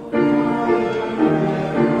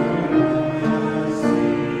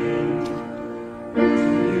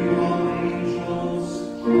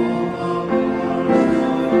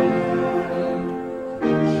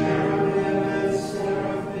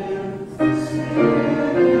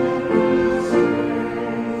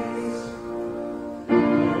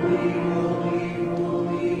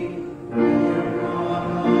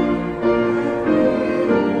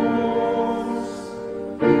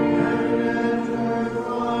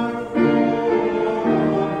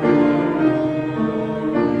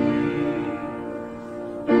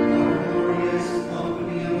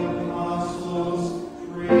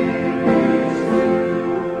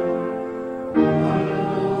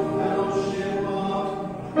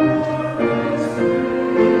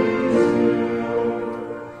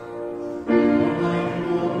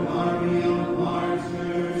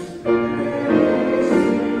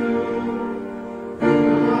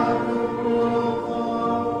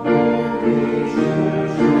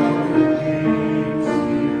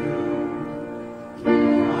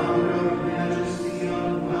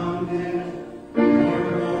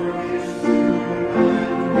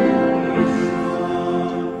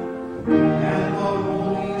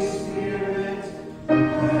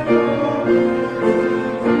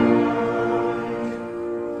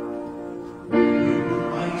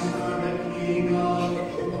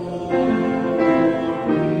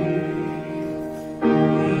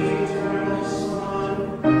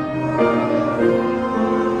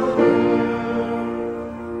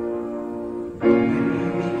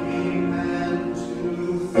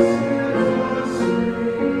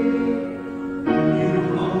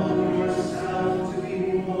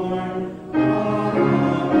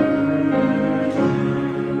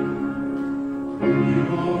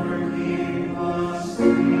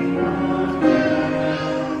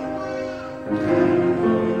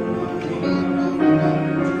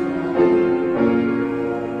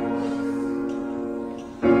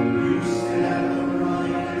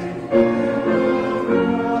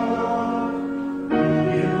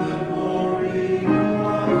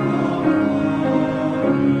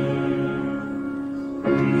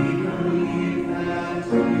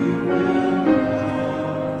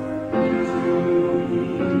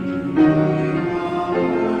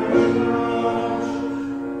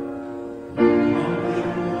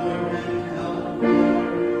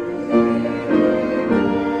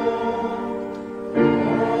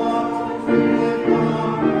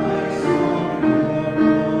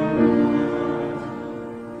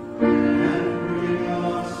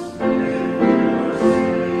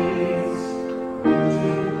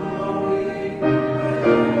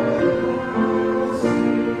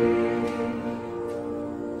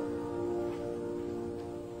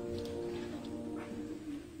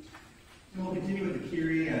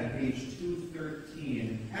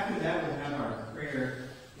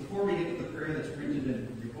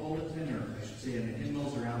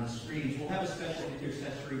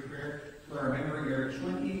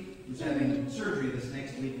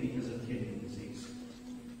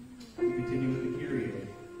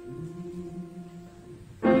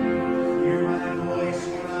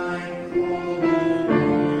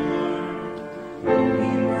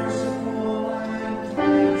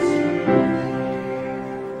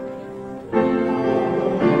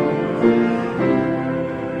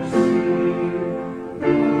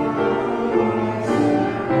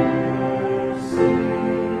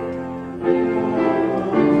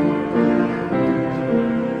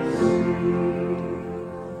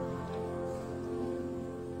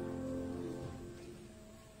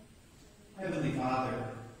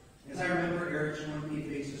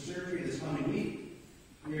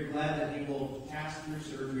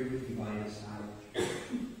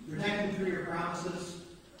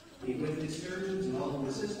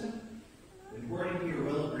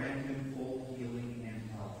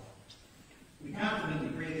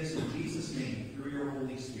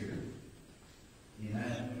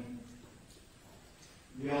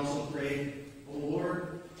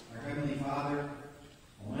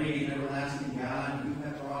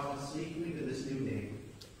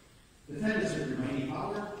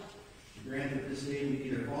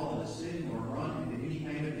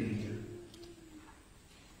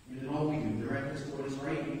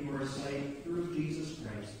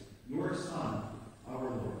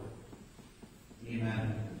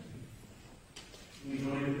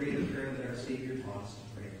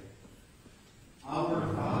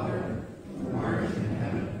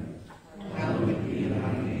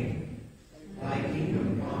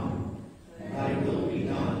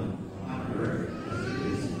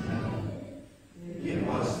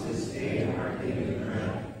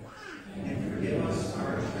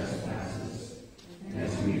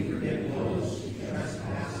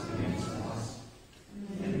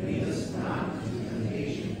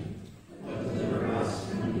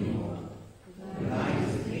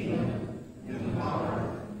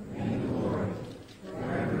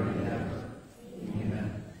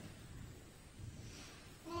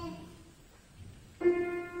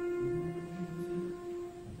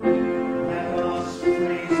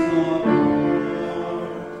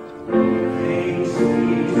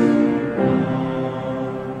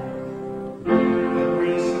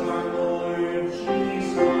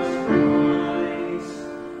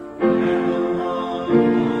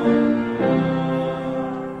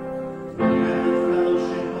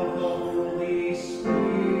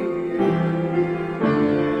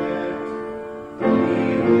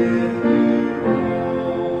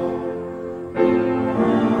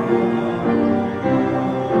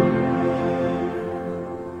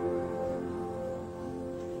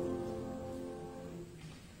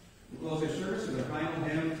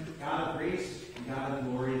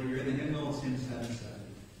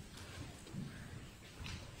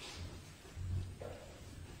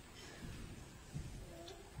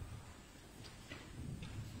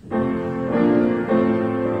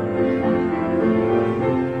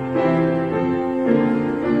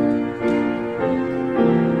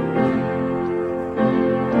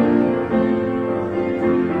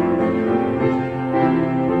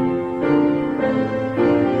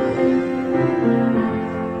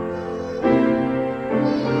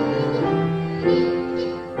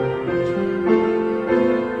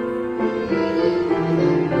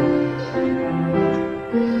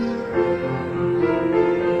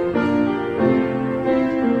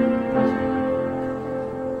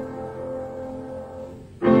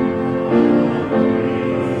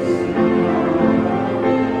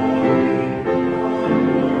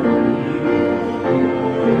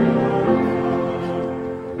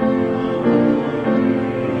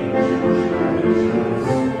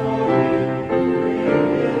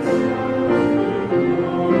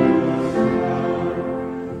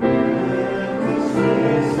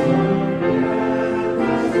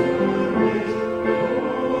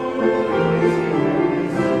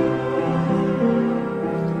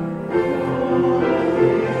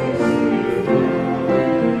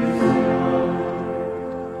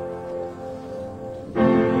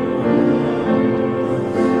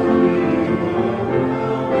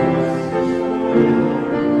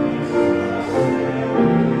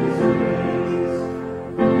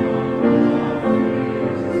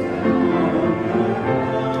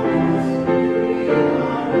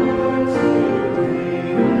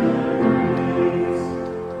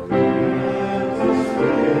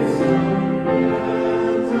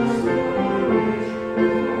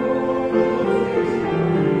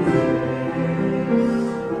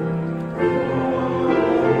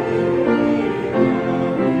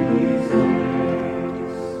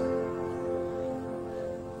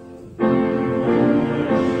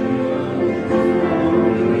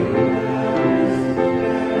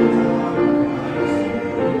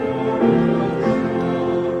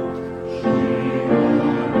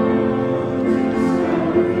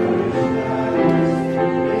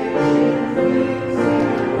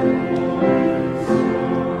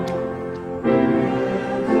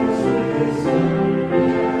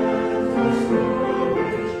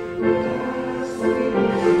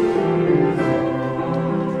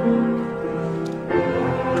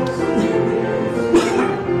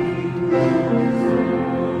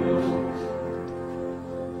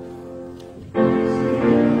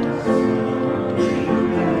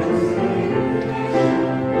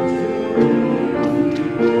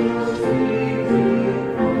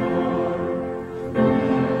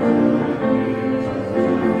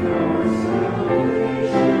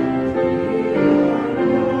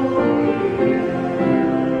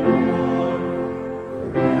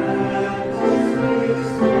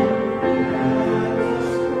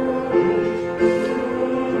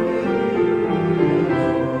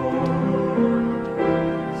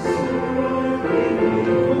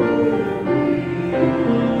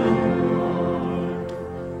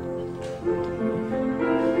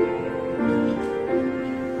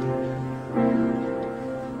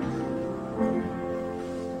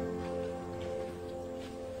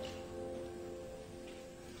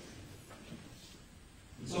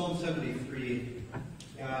 Psalm 73,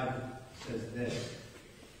 God says this: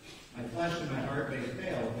 "My flesh and my heart may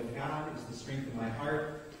fail, but God is the strength of my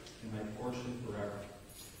heart and my portion forever."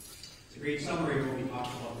 It's a great summary of what we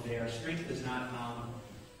talked about today. Our strength is not found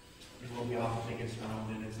in what we often think it's found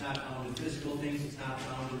in. It's not found in physical things. It's not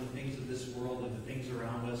found in the things of this world and the things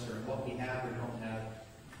around us or in what we have or don't have.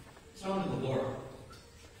 It's found in the Lord.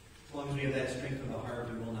 As long as we have that strength of the heart,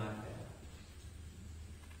 we will not fail.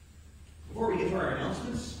 Before we get to our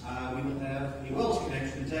announcements, we will have the Wells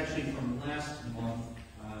Connection. It's actually from last month,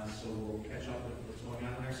 so we'll catch up with what's going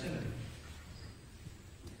on in our synod.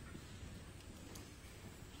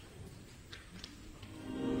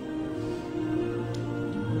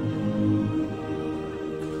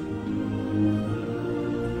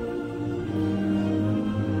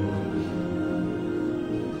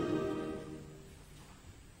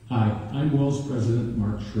 I'm Wells President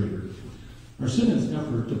Mark Schrader. Our Synod's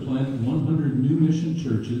effort to plant 100 new mission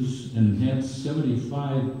churches and enhance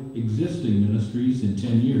 75 existing ministries in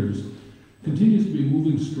 10 years continues to be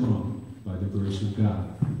moving strong by the grace of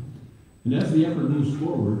God. And as the effort moves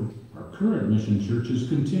forward, our current mission churches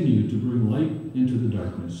continue to bring light into the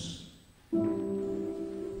darkness.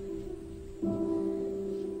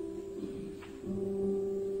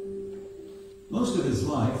 Most of his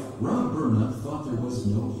life, Rob Burnett thought there was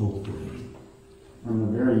no hope for him. From a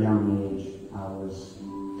very young age, I was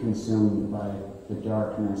consumed by the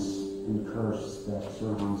darkness and curse that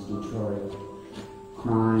surrounds Detroit.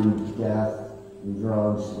 Crime, death, and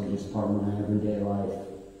drugs were just part of my everyday life.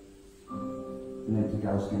 I didn't think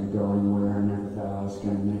I was going to go anywhere. I never thought I was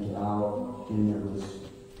going to make it out. And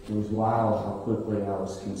it was wild how quickly I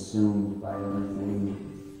was consumed by everything.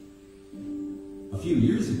 A few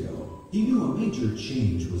years ago, he knew a major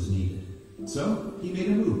change was needed. So he made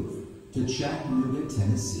a move to Chattanooga,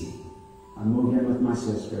 Tennessee. I moved in with my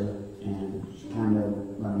sister, and she kind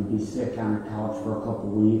of let me be sick on her couch for a couple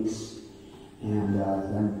weeks. And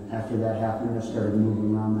then after that happened, I started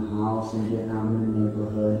moving around the house and getting out in the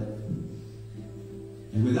neighborhood.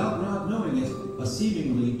 And without Rob knowing it, a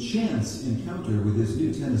seemingly chance encounter with his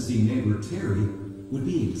new Tennessee neighbor Terry would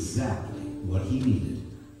be exactly what he needed.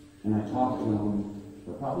 And I talked to him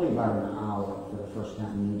for probably about an hour for the first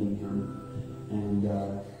time meeting him. And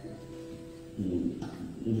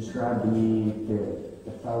he described to me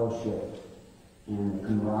the fellowship and the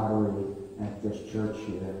camaraderie at this church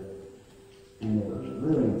here. And it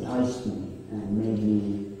really enticed me and made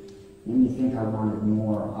me think I wanted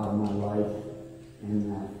more out of my life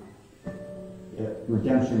and that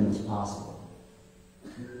redemption was possible.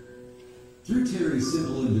 Through Terry's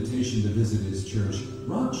simple invitation to visit his church,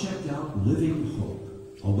 Rob checked out Living Hope,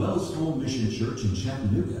 a Wells Home Mission Church in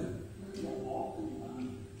Chattanooga.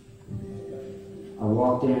 I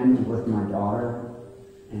walked in with my daughter,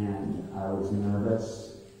 and I was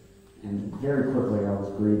nervous, and very quickly I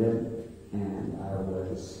was greeted, and I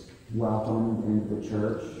was welcomed into the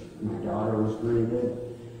church. My daughter was greeted,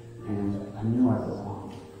 and I knew I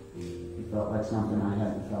belonged. It felt like something I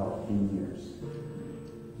hadn't felt in years.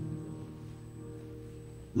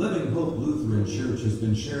 Living Hope Lutheran Church has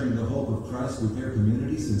been sharing the hope of Christ with their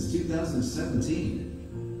community since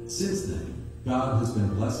 2017. Since then, God has been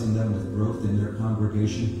blessing them with growth in their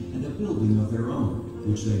congregation and a building of their own,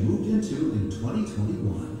 which they moved into in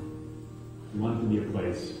 2021. We want it to be a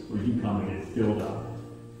place where you come and get filled up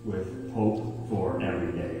with hope for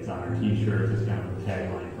every day. It's on our t-shirts, it's kind of a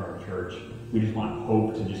tagline for our church. We just want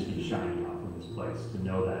hope to just be shining out from this place, to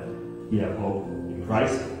know that we have hope in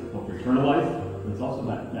Christ, hope for eternal life, but it's also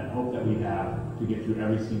that hope that we have to get through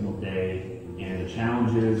every single day and the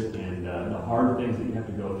challenges and the hard things that you have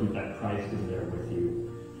to go through, that Christ is there with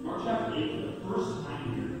you. Mark chapter 8, for the first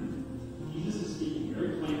time here, Jesus is speaking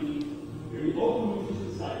very plainly, very openly to his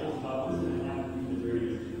disciples about what's going to happen in the very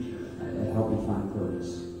near future. It helped me find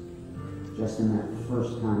purpose. Just in that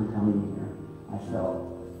first time coming here, I felt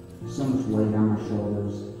so much weight on my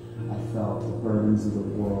shoulders. I felt the burdens of the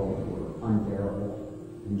world were unbearable.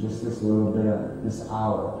 And just this little bit of this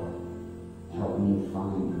hour helped me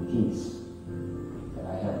find peace that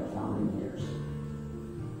I haven't found in years.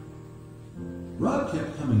 Rob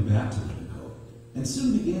kept coming back to Living Hope and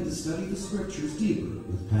soon began to study the scriptures deeper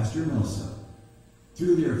with Pastor Melso.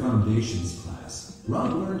 Through their foundations class,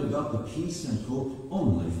 Rob learned about the peace and hope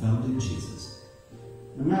only found in Jesus.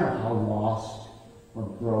 No matter how lost or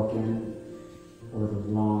broken or the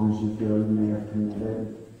wrongs you feel you may have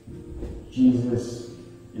committed, Jesus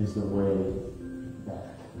is the way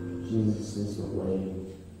back. Jesus is the way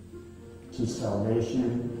to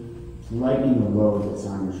salvation, to lightening the load that's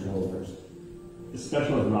on your shoulders. As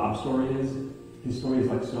special as Rob's story is, his story is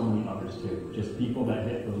like so many others too. Just people that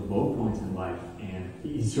hit those low points in life, and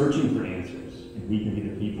he's searching for answers. And we can be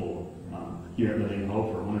the people here at Living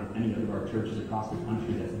Hope or one of any of our churches across the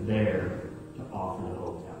country that's there to offer the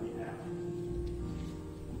hope that we have.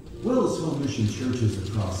 Wells Home Mission churches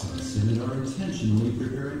across our synod are intentionally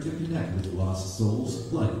preparing to connect with lost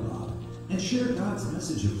souls like Rob and share God's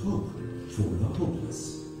message of hope for the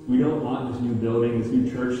hopeless. We don't want this new building, this new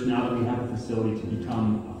church, now that we have a facility, to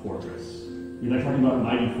become a fortress. We like talking about a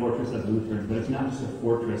mighty fortress as Lutherans, but it's not just a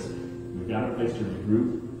fortress. We've got a place to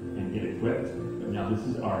regroup and get equipped, but now this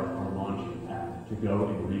is our launching pad to go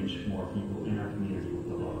and reach more people in our community with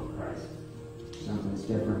the love of Christ. Something's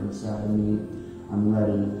different inside of me. I'm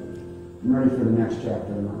ready. I'm ready for the next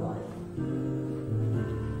chapter of my life.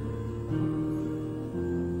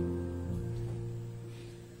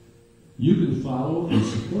 You can follow and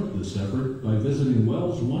support this effort by visiting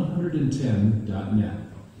wells110.net.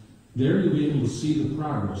 There you'll be able to see the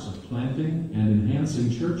progress of planting and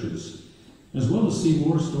enhancing churches, as well as see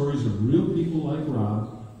more stories of real people like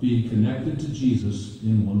Rob being connected to Jesus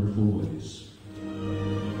in wonderful ways.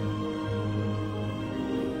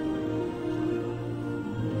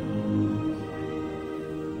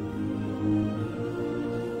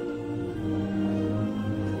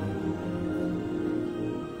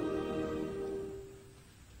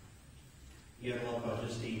 You have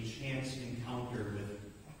just a chance encounter with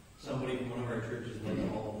somebody from one of our churches like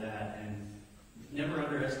all of that, and never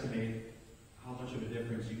underestimate how much of a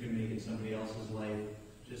difference you can make in somebody else's life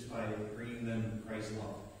just by bringing them Christ's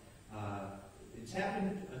love. It's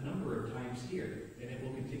happened a number of times here, and it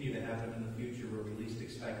will continue to happen in the future where we least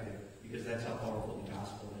expect it, because that's how powerful the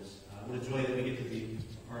gospel is. What a joy that we get to be a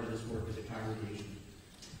part of this work as a congregation.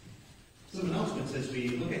 Some announcements as we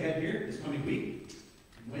look ahead here this coming week.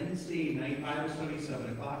 Wednesday night Bible study,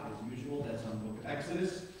 7 o'clock as usual. That's on the book of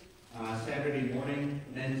Exodus. Saturday morning,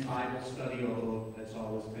 men's Bible study, although that's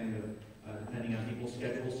always kind of depending on people's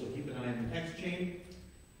schedules, so keep an eye on the text chain.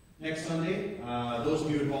 Next Sunday, those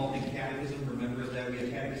of you involved in catechism, remember that we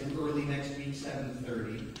have catechism early next week,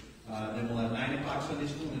 7:30. Then we'll have 9 o'clock Sunday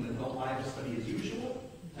school and an adult Bible study as usual,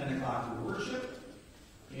 10 o'clock for worship.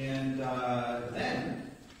 And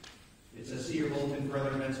then it says, see your bulletin for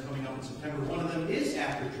other events coming up in September. One of them is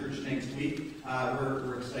after church next week.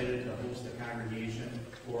 We're excited to host the congregation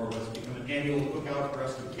for what's become an annual cookout for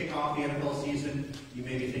us to kick off the NFL season. You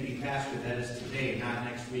may be thinking, Pastor, that is today, not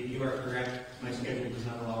next week. You are correct. My schedule does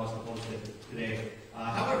not allow us to host it today.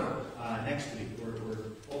 However, next week, we're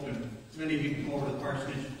open. As many of you can come over to the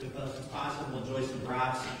parsonage with us as possible, enjoy some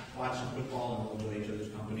brats, watch some football, and we'll enjoy each other's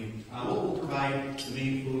company. We'll provide the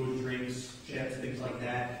main food, drinks, chips, things like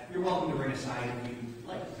that. You're welcome to bring a side if you'd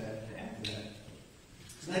like to add to that.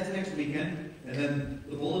 So that's next weekend. And then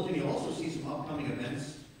the bulletin, you'll also see some upcoming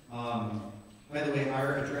events. By the way,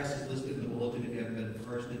 our address is listed in the bulletin if you haven't been to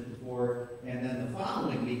parsonage before. And then the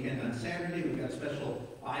following weekend, on Saturday, we've got a special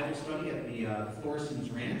Bible study at the Thorson's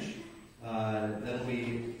Ranch. That'll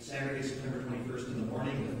be Saturday, September 21st in the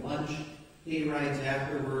morning with lunch, hay rides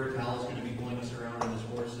afterward. Hal's going to be pulling us around on his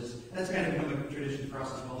horses. That's kind of become a tradition for us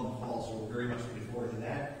as well in the fall, so we're very much looking forward to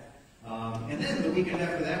that. And then the weekend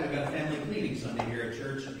after that, we've got a family cleaning Sunday here at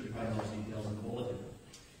church. You can find those details in the bulletin.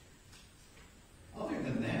 Other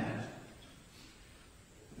than that,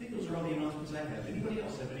 I think those are all the announcements I have. Anybody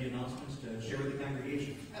else have any announcements to share with the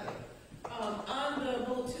congregation? Heather. On the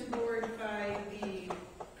bulletin board by the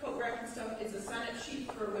coat rack and stuff is a sign-up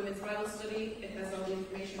sheet for women's Bible study. It has all the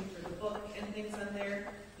information for the book and things on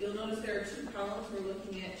there. You'll notice there are 2 columns. We're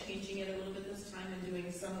looking at changing it a little bit this time and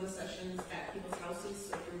doing some of the sessions at people's houses.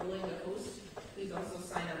 So if you're willing to host, please also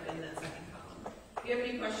sign up in that second column. If you have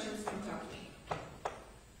any questions, come talk to me.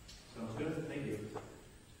 Sounds good. Thank you.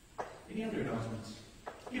 Any other announcements?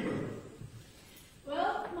 Kimberly.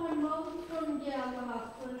 Well, my mom's going to get out of the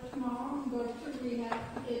hospital tomorrow and go to rehab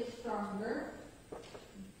to get stronger.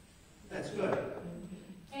 That's good.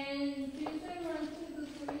 And Tuesday, Wednesday this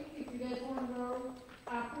week, if you guys want to go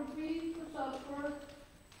Applebee's for supper,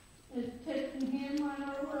 is taking him on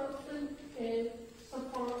our Wilson is a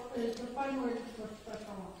fundraiser for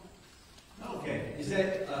special office. Okay. Is that,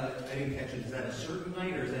 I didn't catch it, is that a certain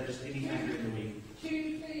night or is that just any time during the week?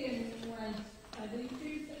 Tuesday and Wednesday. I think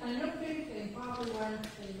Tuesday, I know Tuesday, probably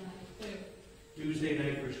Wednesday night too. Tuesday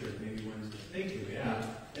night for sure, maybe Wednesday. Thank you, yeah.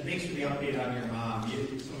 And thanks for the update on your mom.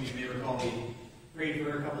 Some of you may recall we prayed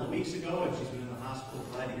for her a couple of weeks ago, and she's been in the hospital.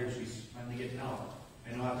 Glad to hear she's finally getting out.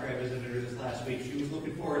 I know after I visited her this last week, she was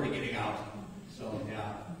looking forward to getting out. So,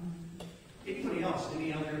 yeah. Anybody else?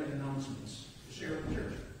 Any other announcements to share with the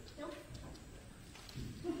church? Nope.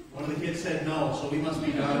 One of the kids said no, so we must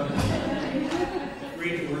be done.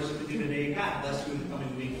 great to worship with you today. God bless you in the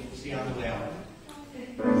coming week. See you on the way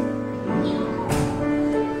out.